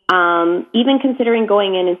 even considering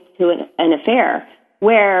going into an affair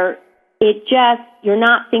where you're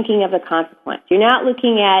not thinking of the consequence. You're not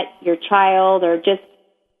looking at your child or just,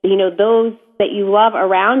 those that you love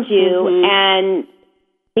around you and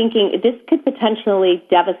thinking this could potentially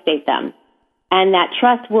devastate them. And that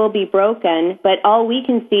trust will be broken, but all we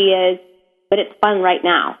can see is, but it's fun right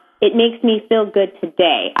now. It makes me feel good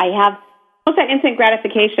today. I have almost that instant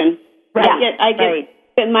gratification. Right. I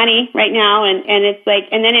get money right now, and it's like,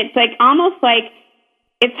 and then it's like almost like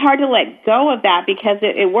it's hard to let go of that because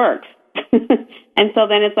it works. And so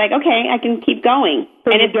then it's like, okay, I can keep going.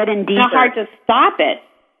 So and it's not hard to stop it.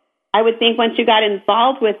 I would think once you got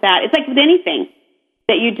involved with that, it's like with anything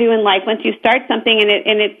that you do in life. Once you start something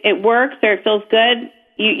and it works or it feels good,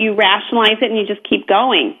 you rationalize it and you just keep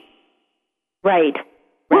going. Right.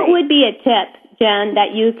 What would be a tip, Jen,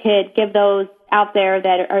 that you could give those out there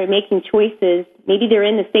that are making choices? Maybe they're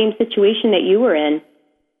in the same situation that you were in.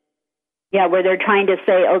 Yeah, where they're trying to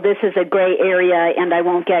say, oh, this is a gray area and I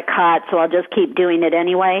won't get caught, so I'll just keep doing it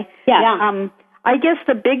anyway. Yeah. I guess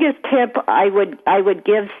the biggest tip I would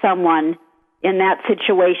give someone in that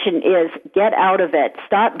situation is get out of it.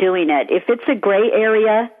 Stop doing it. If it's a gray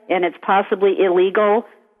area and it's possibly illegal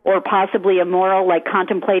or possibly immoral, like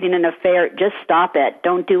contemplating an affair, just stop it.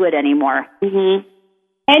 Don't do it anymore. Mm-hmm.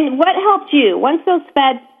 And what helped you? Once those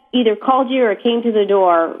feds either called you or came to the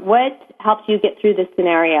door, what helped you get through this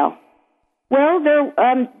scenario? Well,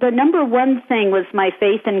 the number one thing was my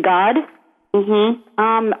faith in God.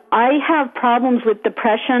 I have problems with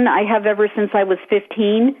depression. I have ever since I was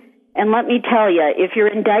 15. And let me tell you, if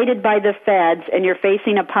you're indicted by the feds and you're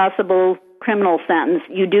facing a possible criminal sentence,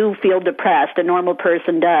 you do feel depressed. A normal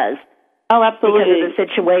person does. Oh, absolutely. Because of the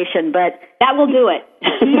situation. But that will do it.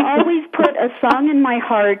 He always put a song in my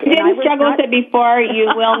heart. You didn't struggle with it before.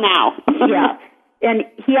 You will now. Yeah. And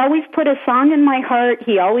he always put a song in my heart.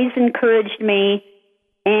 He always encouraged me.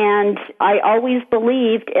 And I always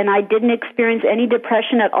believed, and I didn't experience any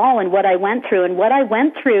depression at all in what I went through. And what I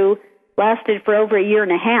went through lasted for over a year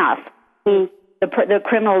and a half. The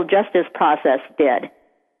criminal justice process did.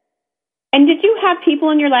 And did you have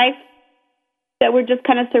people in your life that were just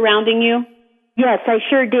kind of surrounding you? Yes, I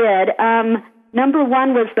sure did. Number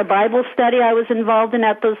one was the Bible study I was involved in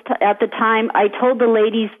at the time. I told the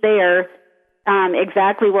ladies there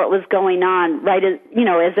exactly what was going on, right as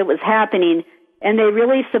it was happening. And they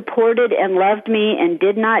really supported and loved me and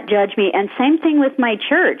did not judge me. And same thing with my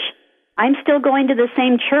church. I'm still going to the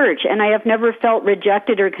same church, and I have never felt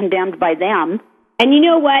rejected or condemned by them. And you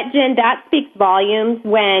know what, Jen, that speaks volumes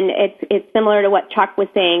when it's similar to what Chuck was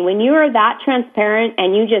saying. When you are that transparent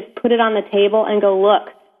and you just put it on the table and go,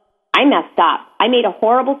 look, I messed up. I made a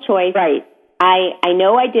horrible choice. Right. I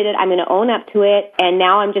know I did it. I'm going to own up to it. And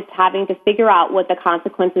now I'm just having to figure out what the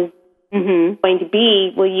consequences going to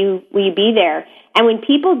be. Will you be there? And when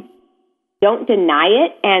people don't deny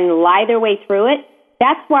it and lie their way through it,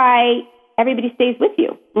 that's why everybody stays with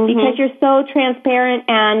you, because you're so transparent.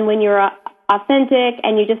 And when you're authentic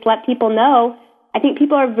and you just let people know, I think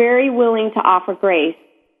people are very willing to offer grace.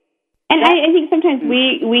 And I think sometimes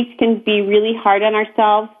we can be really hard on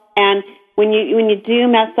ourselves. And when you do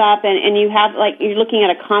mess up and you have, like, you're looking at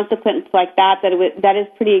a consequence like that is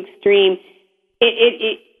pretty extreme,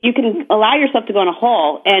 you can allow yourself to go in a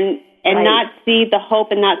hole and not see the hope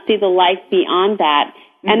and not see the life beyond that.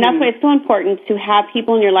 And that's why it's so important to have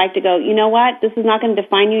people in your life to go, you know what, this is not going to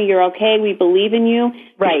define you. You're okay. We believe in you.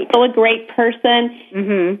 Right. You're still a great person.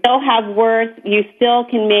 You still have worth. You still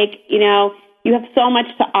can make, you have so much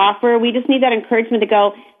to offer. We just need that encouragement to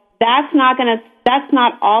go, that's not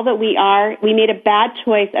all that we are. We made a bad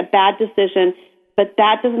choice, a bad decision, but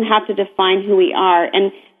that doesn't have to define who we are.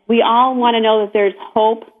 And we all want to know that there's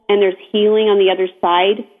hope and there's healing on the other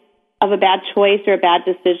side of a bad choice or a bad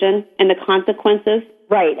decision and the consequences.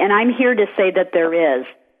 Right, and I'm here to say that there is.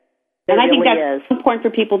 And I think that's important for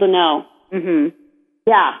people to know.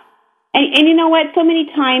 Yeah. And you know what? So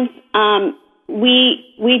many times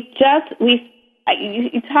you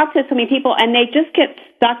talk to so many people and they just get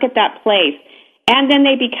stuck at that place, and then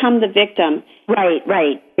they become the victim. Right.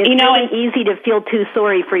 It's really easy to feel too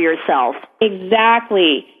sorry for yourself.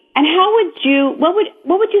 Exactly. And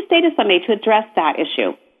what would you say to somebody to address that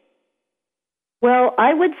issue? Well,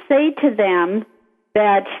 I would say to them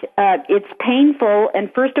that it's painful, and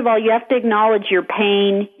first of all, you have to acknowledge your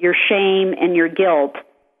pain, your shame, and your guilt.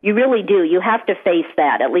 You really do. You have to face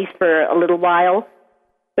that, at least for a little while.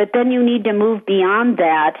 But then you need to move beyond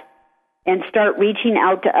that and start reaching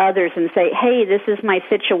out to others and say, hey, this is my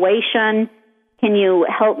situation. Can you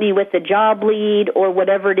help me with the job lead or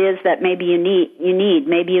whatever it is that maybe you need?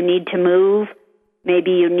 Maybe you need to move.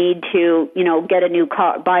 Maybe you need to, get a new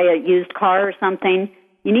car, buy a used car or something.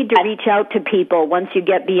 You need to reach out to people once you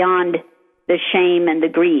get beyond the shame and the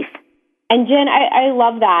grief. And Jen, I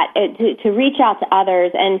love that, to reach out to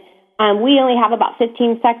others. And we only have about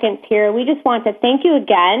 15 seconds here. We just want to thank you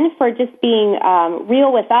again for just being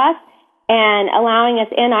real with us and allowing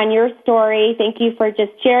us in on your story. Thank you for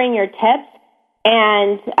just sharing your tips.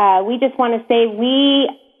 And we just want to say we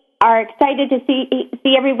are excited to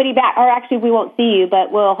see everybody back. Or actually, we won't see you,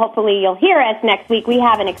 but hopefully you'll hear us next week. We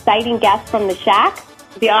have an exciting guest from the Shack.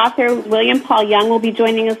 The author, William Paul Young, will be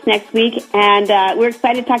joining us next week, and we're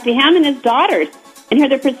excited to talk to him and his daughters and hear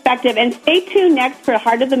their perspective. And stay tuned next for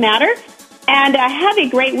Heart of the Matter, and have a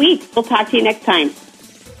great week. We'll talk to you next time.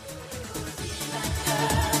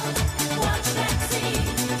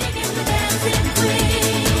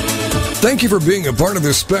 Thank you for being a part of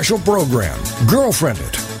this special program,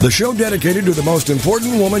 Girlfriended, the show dedicated to the most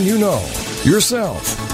important woman you know, yourself.